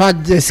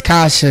abstract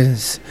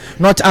discussions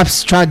that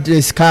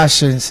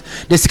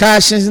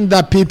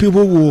people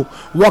will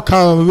walk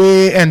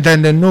away and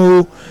then they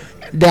know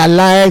their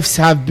lives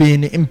have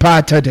been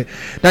imparted,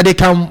 that they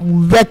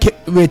can work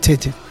with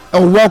it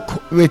or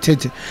walk with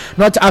it.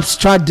 Not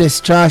abstract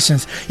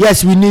distractions.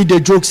 Yes, we need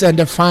the jokes and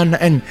the fun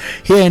and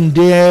here and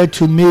there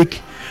to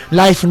make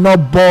life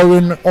not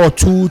boring or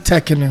too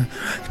technical.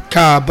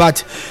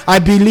 But I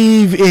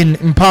believe in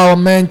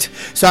empowerment,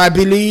 so I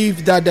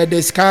believe that the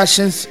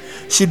discussions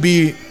should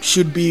be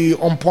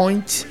on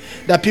point,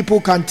 that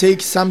people can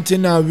take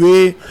something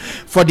away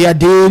for their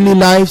daily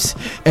lives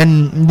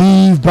and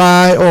live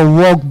by or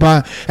walk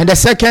by. And the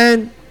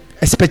second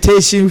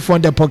expectation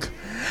from the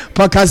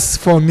podcast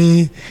for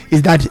me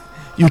is that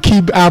you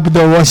keep up the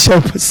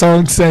worship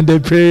songs and the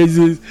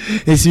praises.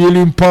 It's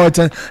really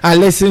important. I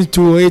listen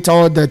to it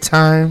all the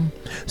time.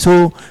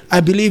 So I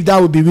believe that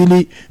would be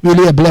really,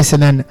 really a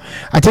blessing. And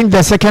I think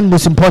the second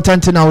most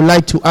important thing I would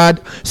like to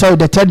add,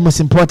 the third most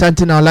important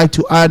thing I would like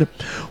to add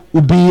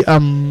would be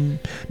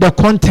the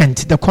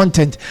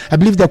content. I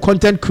believe the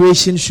content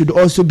creation should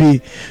also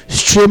be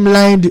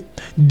streamlined,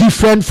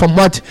 different from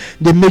what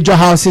the major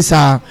houses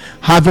are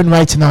having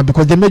right now,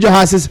 because the major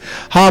houses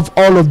have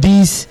all of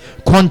these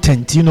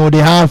content. You know, they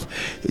have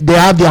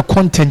their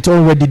content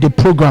already. The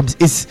programs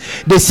is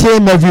the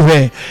same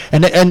everywhere,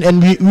 and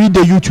we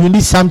the youth, we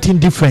need something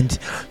different.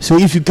 So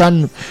if you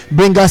can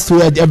bring us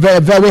to a very,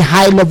 very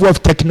high level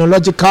of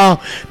technological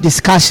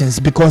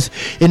discussions, because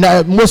in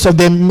most of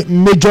the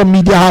major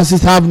media houses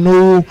have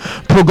no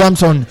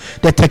programs on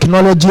the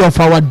technology of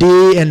our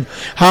day, and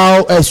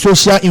how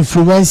social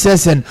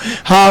influencers and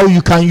how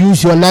you can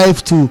use your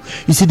life to,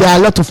 you see, there are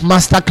a lot of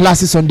master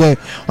classes on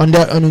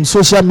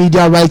social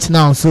media right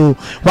now. So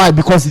why?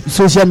 Because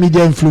social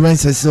media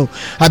influencers. So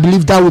I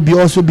believe that would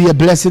also be a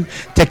blessing.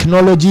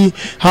 Technology,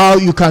 how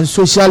you can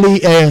socially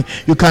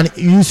you can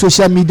use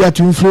social media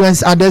to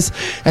influence others.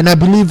 And I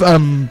believe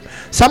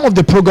some of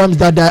the programs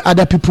that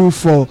other people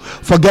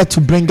forget to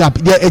bring up,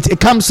 it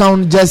comes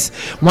down just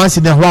once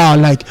in a while,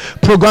 like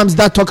programs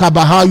that talk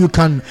about how you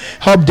can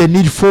help the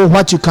needful,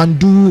 what you can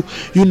do,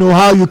 you know,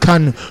 how you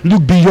can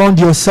look beyond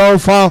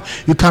yourself, how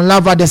you can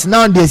love others.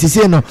 Nowadays, you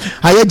say, no,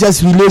 I had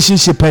just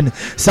relationship and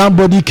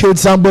somebody killed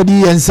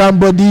somebody and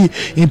somebody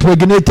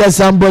impregnated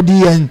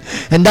somebody, and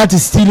that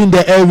is still in the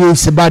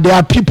airwaves. But there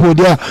are people,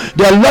 there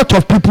are a lot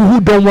of people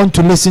who don't want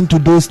to listen to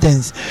those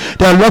things.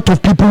 There are a lot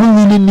of people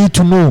who really need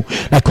to know,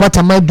 like, what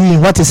am I doing,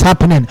 what is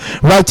happening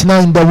right now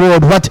in the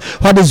world, what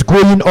is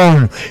going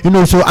on, you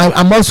know. So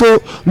I'm also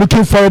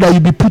looking forward that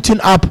you'll be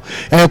putting up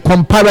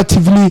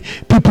comparatively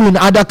people in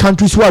other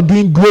countries who are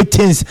doing great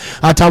things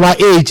at our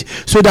age,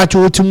 so that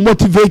you will to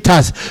motivate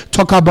us,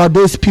 talk about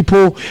those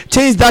people,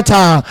 things that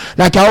are,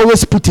 like I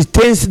always put it,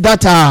 things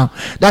that are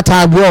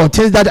raw,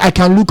 things that I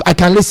can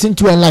listen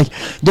to and like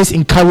just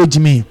encourage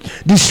me.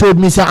 This showed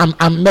me, say,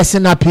 I'm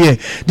messing up here.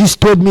 This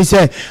told me,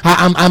 say,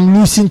 I'm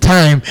losing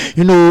time,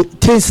 you know,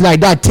 things like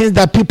that, things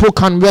that people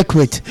can work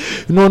with,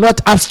 you know,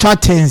 not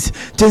abstract things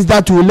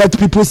that will let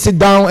people sit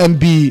down and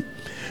be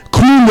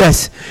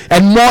clueless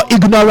and more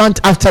ignorant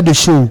after the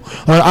show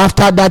or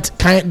after that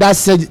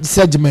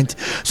segment.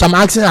 So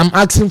I'm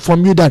asking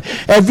from you that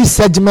every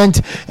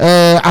segment,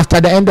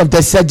 after the end of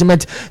the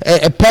segment,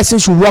 a person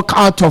should walk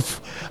out of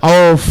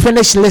or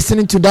finish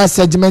listening to that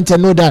segment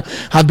and know that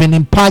I've been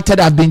impacted,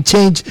 I've been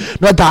changed,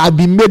 not that I've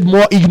been made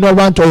more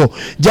ignorant, or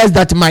just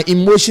that my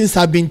emotions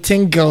have been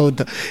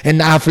tingled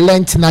and I've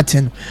learned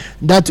nothing.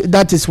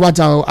 That is what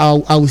I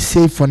will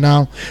say for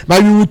now.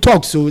 But we will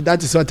talk, so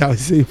that is what I will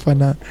say for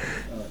now.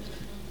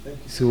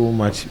 So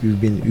much.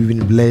 We've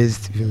been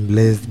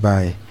blessed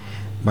by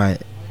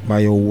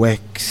your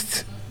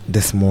works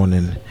this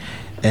morning,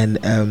 and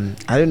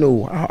I don't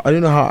know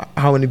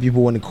how many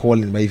people want to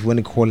call in, but if you want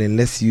to call in,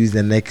 let's use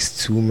the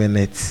next 2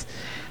 minutes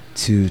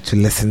to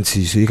listen to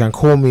you. So you can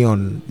call me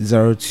on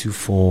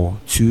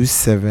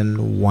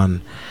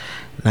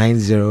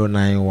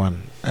 024-271-9091.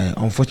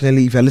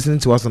 Unfortunately, if you're listening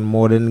to us on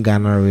Modern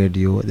Ghana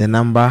Radio, the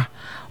number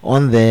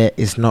on there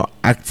is not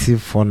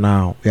active for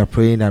now. We are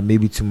praying that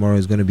maybe tomorrow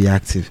is going to be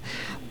active.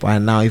 But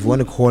now, if you want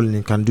to call in,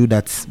 you can do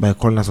that by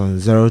calling us on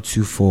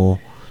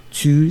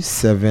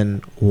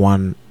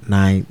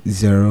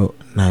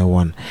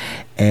 024-271-9091.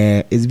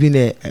 It's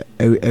been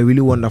a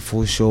really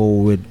wonderful show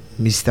with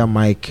Mr.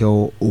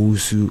 Michael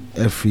Owusu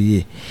every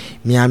year.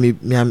 Me, I'm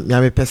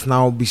a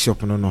personal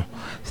bishop. No.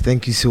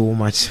 Thank you so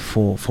much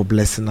for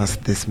blessing us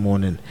this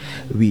morning.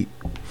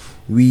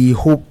 We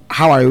hope,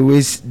 how I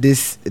wish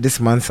this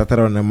month started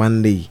on a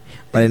Monday,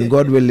 but then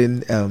God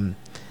willing,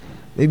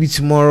 maybe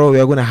tomorrow we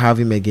are going to have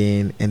him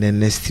again, and then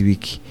next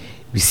week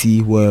we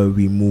see where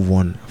we move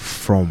on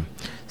from.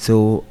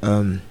 So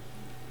the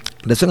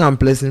song I'm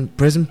pressing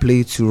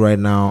play to right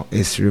now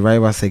is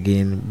Revive Us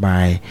Again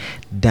by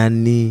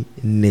Danny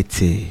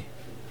Nete.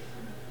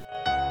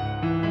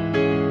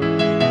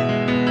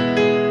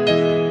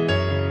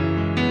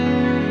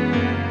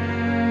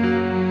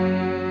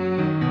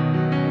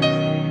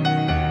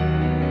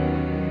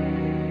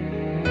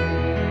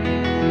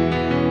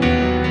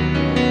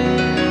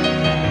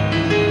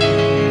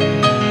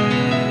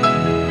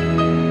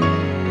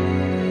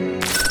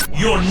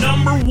 Your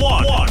number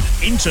one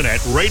internet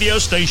radio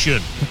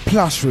station.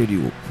 Plus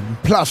Radio.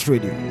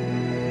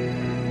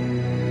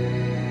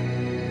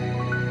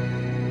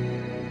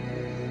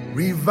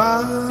 Revive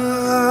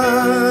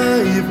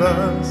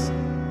us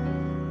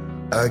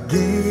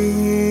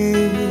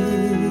again.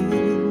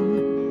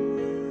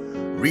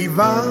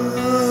 Revive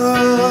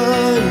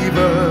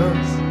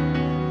us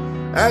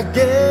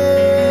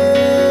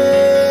again.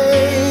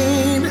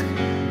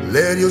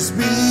 Let your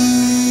spirit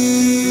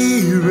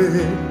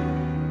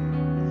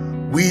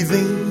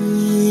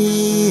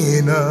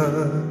within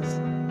us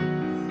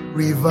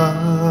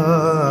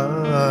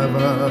revive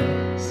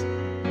us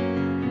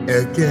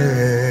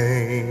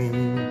again.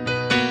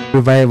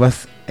 revive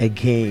us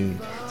again.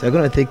 So I'm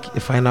going to take the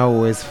final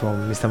words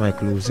from Mr.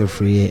 Michael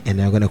Osofriye,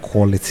 and I'm going to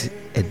call it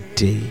a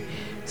day.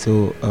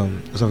 So,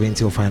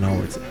 until final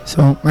words.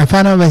 So, my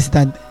final words is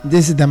that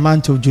this is the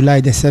month of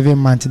July, the 7th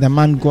month, the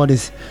month God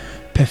is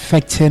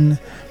perfecting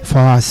for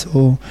us.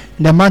 So,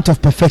 in the month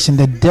of perfection,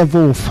 the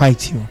devil will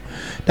fight you.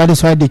 That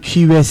is why the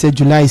key word says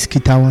July is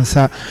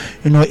Kitawansa.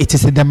 It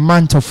is the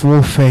month of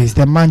warfare. It's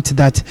the month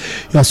that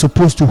you are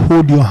supposed to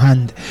hold your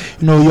hand.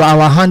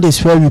 Our hand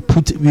is where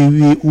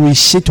we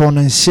sit on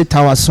and sit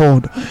our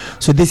sword.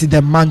 So this is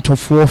the month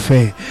of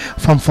warfare.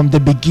 From the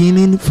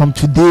beginning, from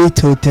today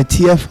till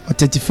 30th or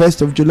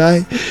 31st of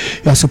July,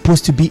 you are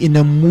supposed to be in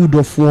a mood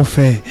of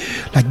warfare.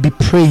 Like be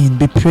praying.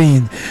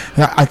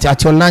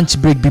 At your lunch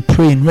break, be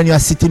praying. When you are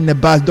sitting in the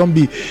bus, don't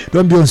be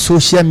on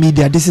social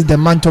media. This is the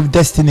month of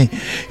destiny.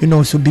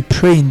 So be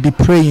praying, be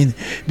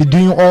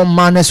doing all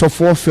manners of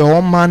warfare,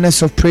 all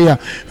manners of prayer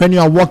when you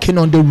are walking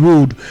on the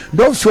road.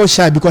 Don't feel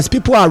shy, because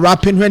people are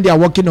rapping when they are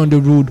walking on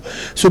the road.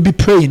 So be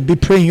praying.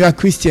 You are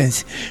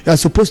Christians. You are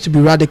supposed to be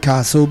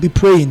radical. So be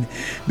praying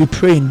in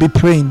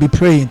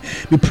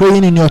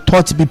your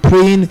thoughts, be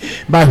praying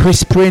by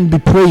whispering, be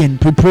praying.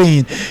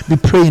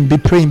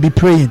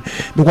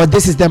 Because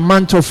this is the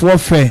month of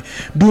warfare.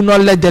 Do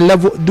not let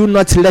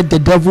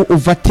the devil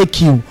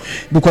overtake you,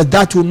 because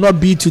that will not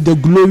be to the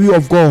glory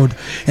of God,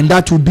 and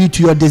that will be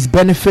to your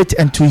disbenefit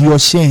and to your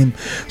shame.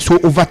 So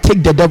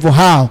overtake the devil.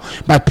 How?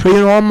 By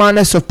praying all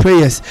manners of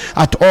prayers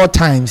at all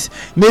times.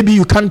 Maybe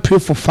you can't pray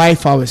for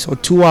 5 hours or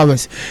 2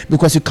 hours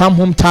because you come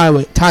home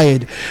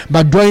tired,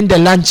 but during the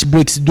lunch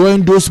breaks,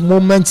 during those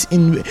moments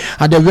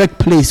at the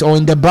workplace or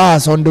in the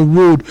bars, on the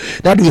road,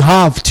 that you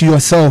have to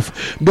yourself,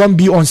 don't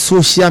be on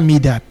social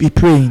media. Be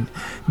praying.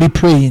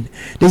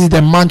 This is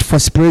the month for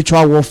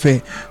spiritual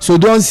warfare. So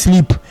don't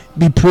sleep.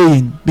 Be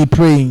praying.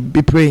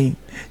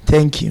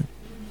 Thank you.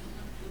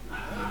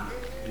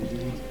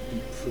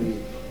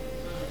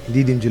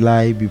 Indeed, in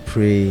July, be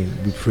praying.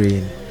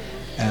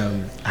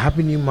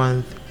 Happy new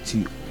month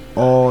to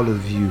all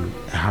of you.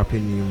 A happy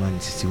new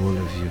month to all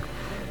of you.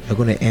 We're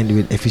going to end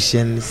with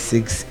Ephesians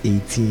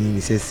 6:18.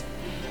 It says,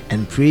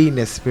 "And pray in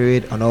the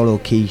Spirit on all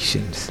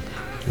occasions,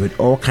 with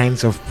all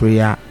kinds of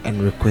prayer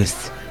and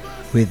requests.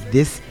 With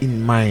this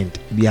in mind,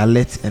 be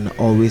alert and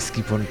always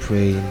keep on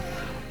praying."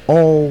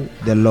 All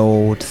the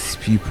Lord's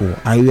people.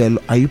 Are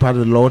you part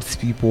of the Lord's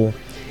people?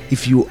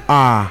 If you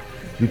are,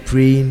 be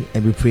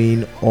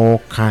praying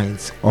all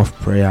kinds of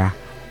prayer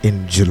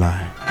in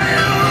July.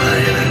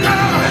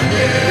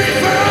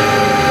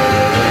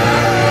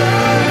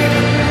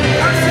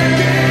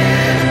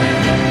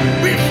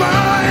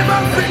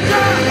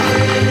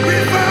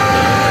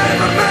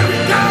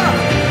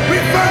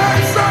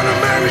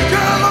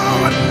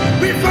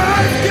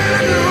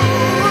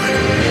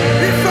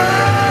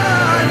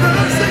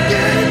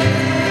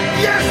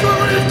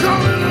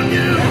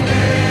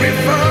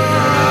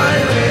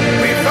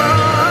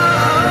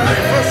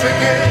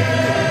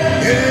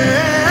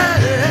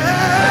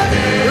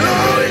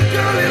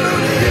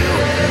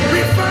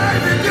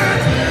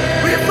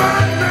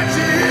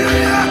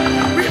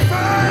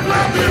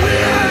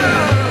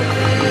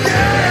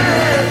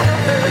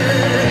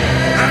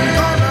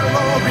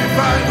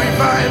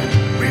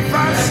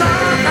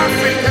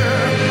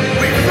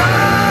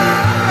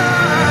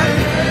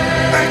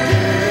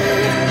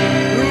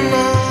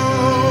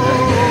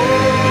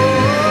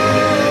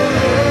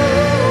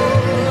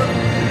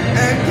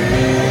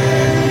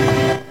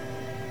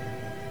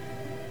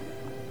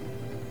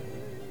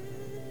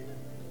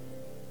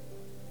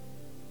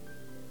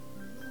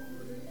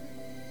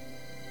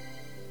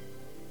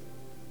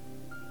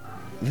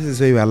 This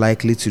is where you are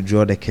likely to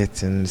draw the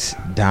curtains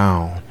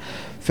down.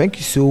 Thank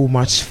you so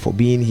much for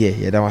being here.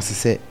 Yeah, that was to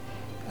say,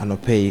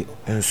 Anope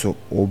and so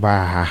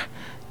Obaha.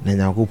 Na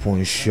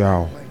Nyakopon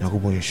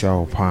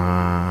show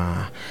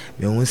pa.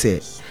 Me won say,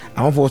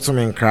 I want for to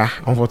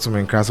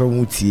menkra so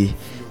mutie.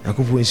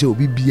 Nyakopon show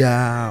obi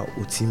bia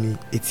otimi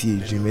eti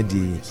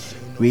edwumedi.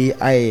 We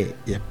I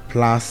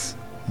plus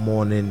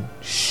morning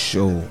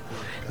show.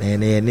 Na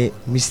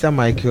Mr.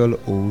 Michael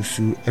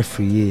Owusu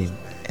Afriye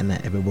na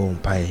ebebo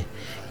mpai.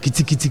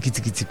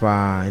 Kiti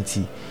pa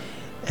anti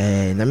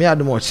na me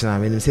adom ochina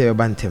me say we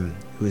bantem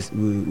we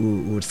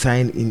would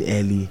sign in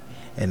early,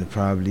 and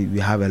probably we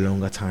have a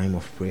longer time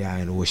of prayer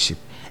and worship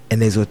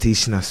and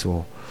exhortation as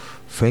well.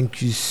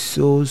 Thank you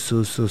so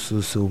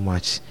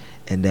much,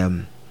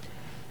 and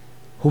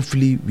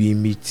hopefully we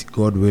meet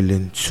God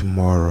willing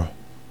tomorrow.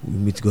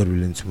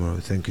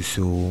 Thank you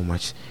so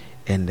much,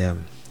 and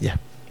yeah,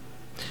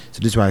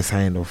 so this is why I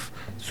signed off.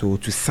 So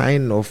to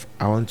sign off,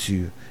 I want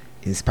to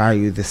inspire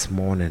you this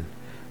morning.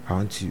 I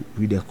want to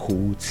read a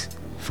quote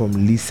from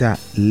Lisa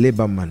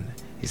Lieberman.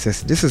 It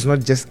says, "This is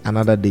not just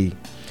another day.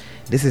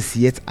 This is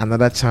yet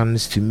another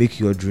chance to make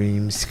your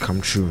dreams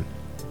come true."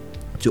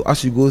 So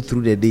as you go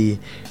through the day,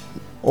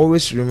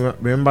 always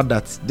remember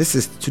that this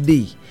is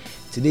today.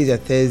 Today is a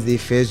Thursday,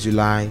 1st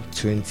July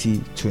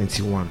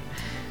 2021.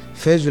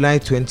 1st July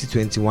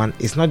 2021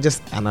 is not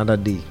just another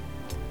day.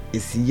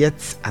 It's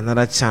yet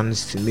another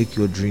chance to make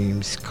your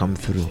dreams come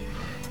through.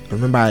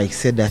 Remember, I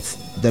said that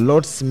the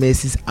Lord's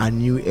mercies are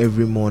new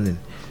every morning.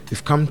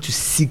 We've come to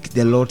seek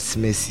the Lord's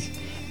mercy.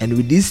 And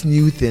with this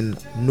new thing,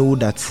 know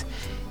that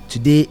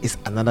today is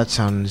another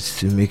chance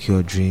to make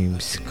your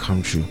dreams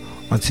come true.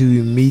 Until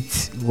we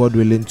meet, God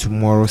willing,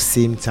 tomorrow,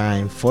 same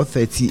time,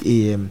 4:30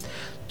 a.m.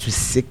 to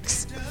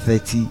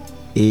 6:30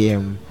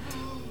 a.m.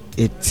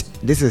 It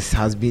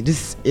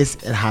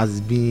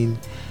has been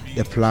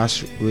the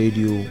Plus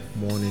Radio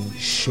Morning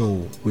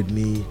Show with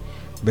me,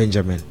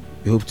 Benjamin.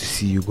 We hope to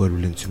see you, God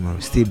willing, tomorrow.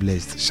 Stay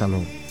blessed.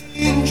 Shalom.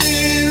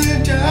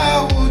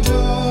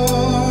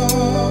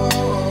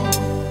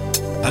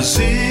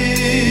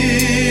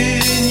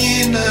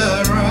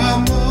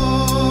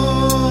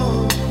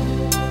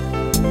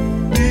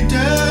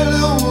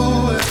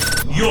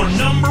 Your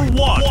number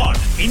one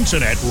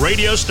internet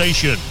radio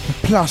station.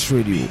 Plus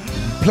Radio.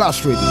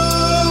 Plus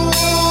Radio.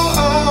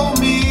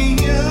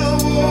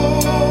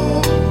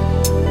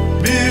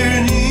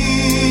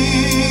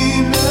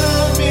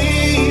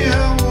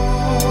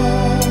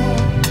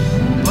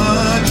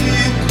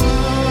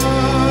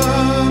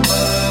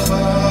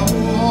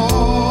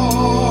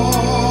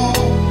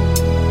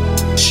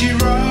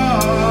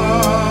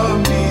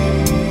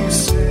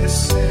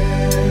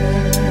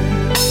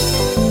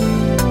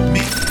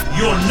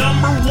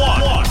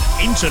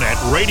 Internet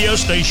radio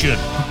station.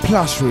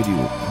 Plus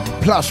Radio.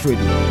 Plus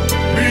Radio.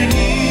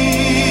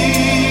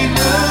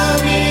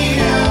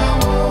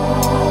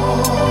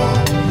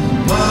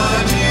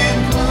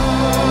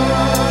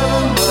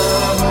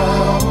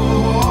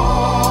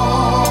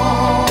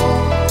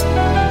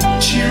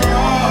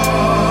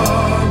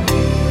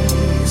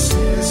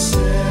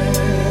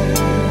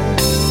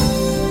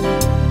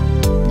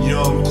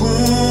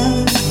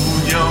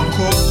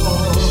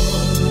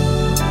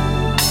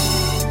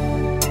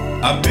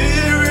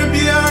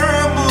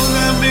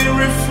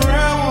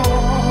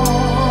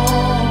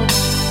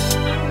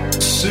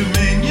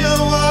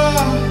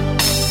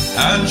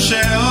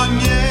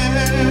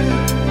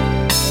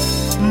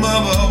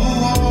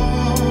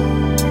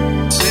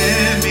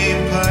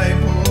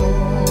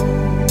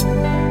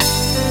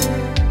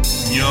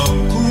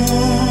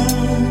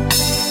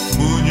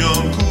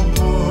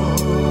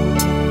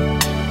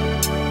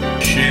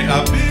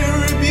 I've been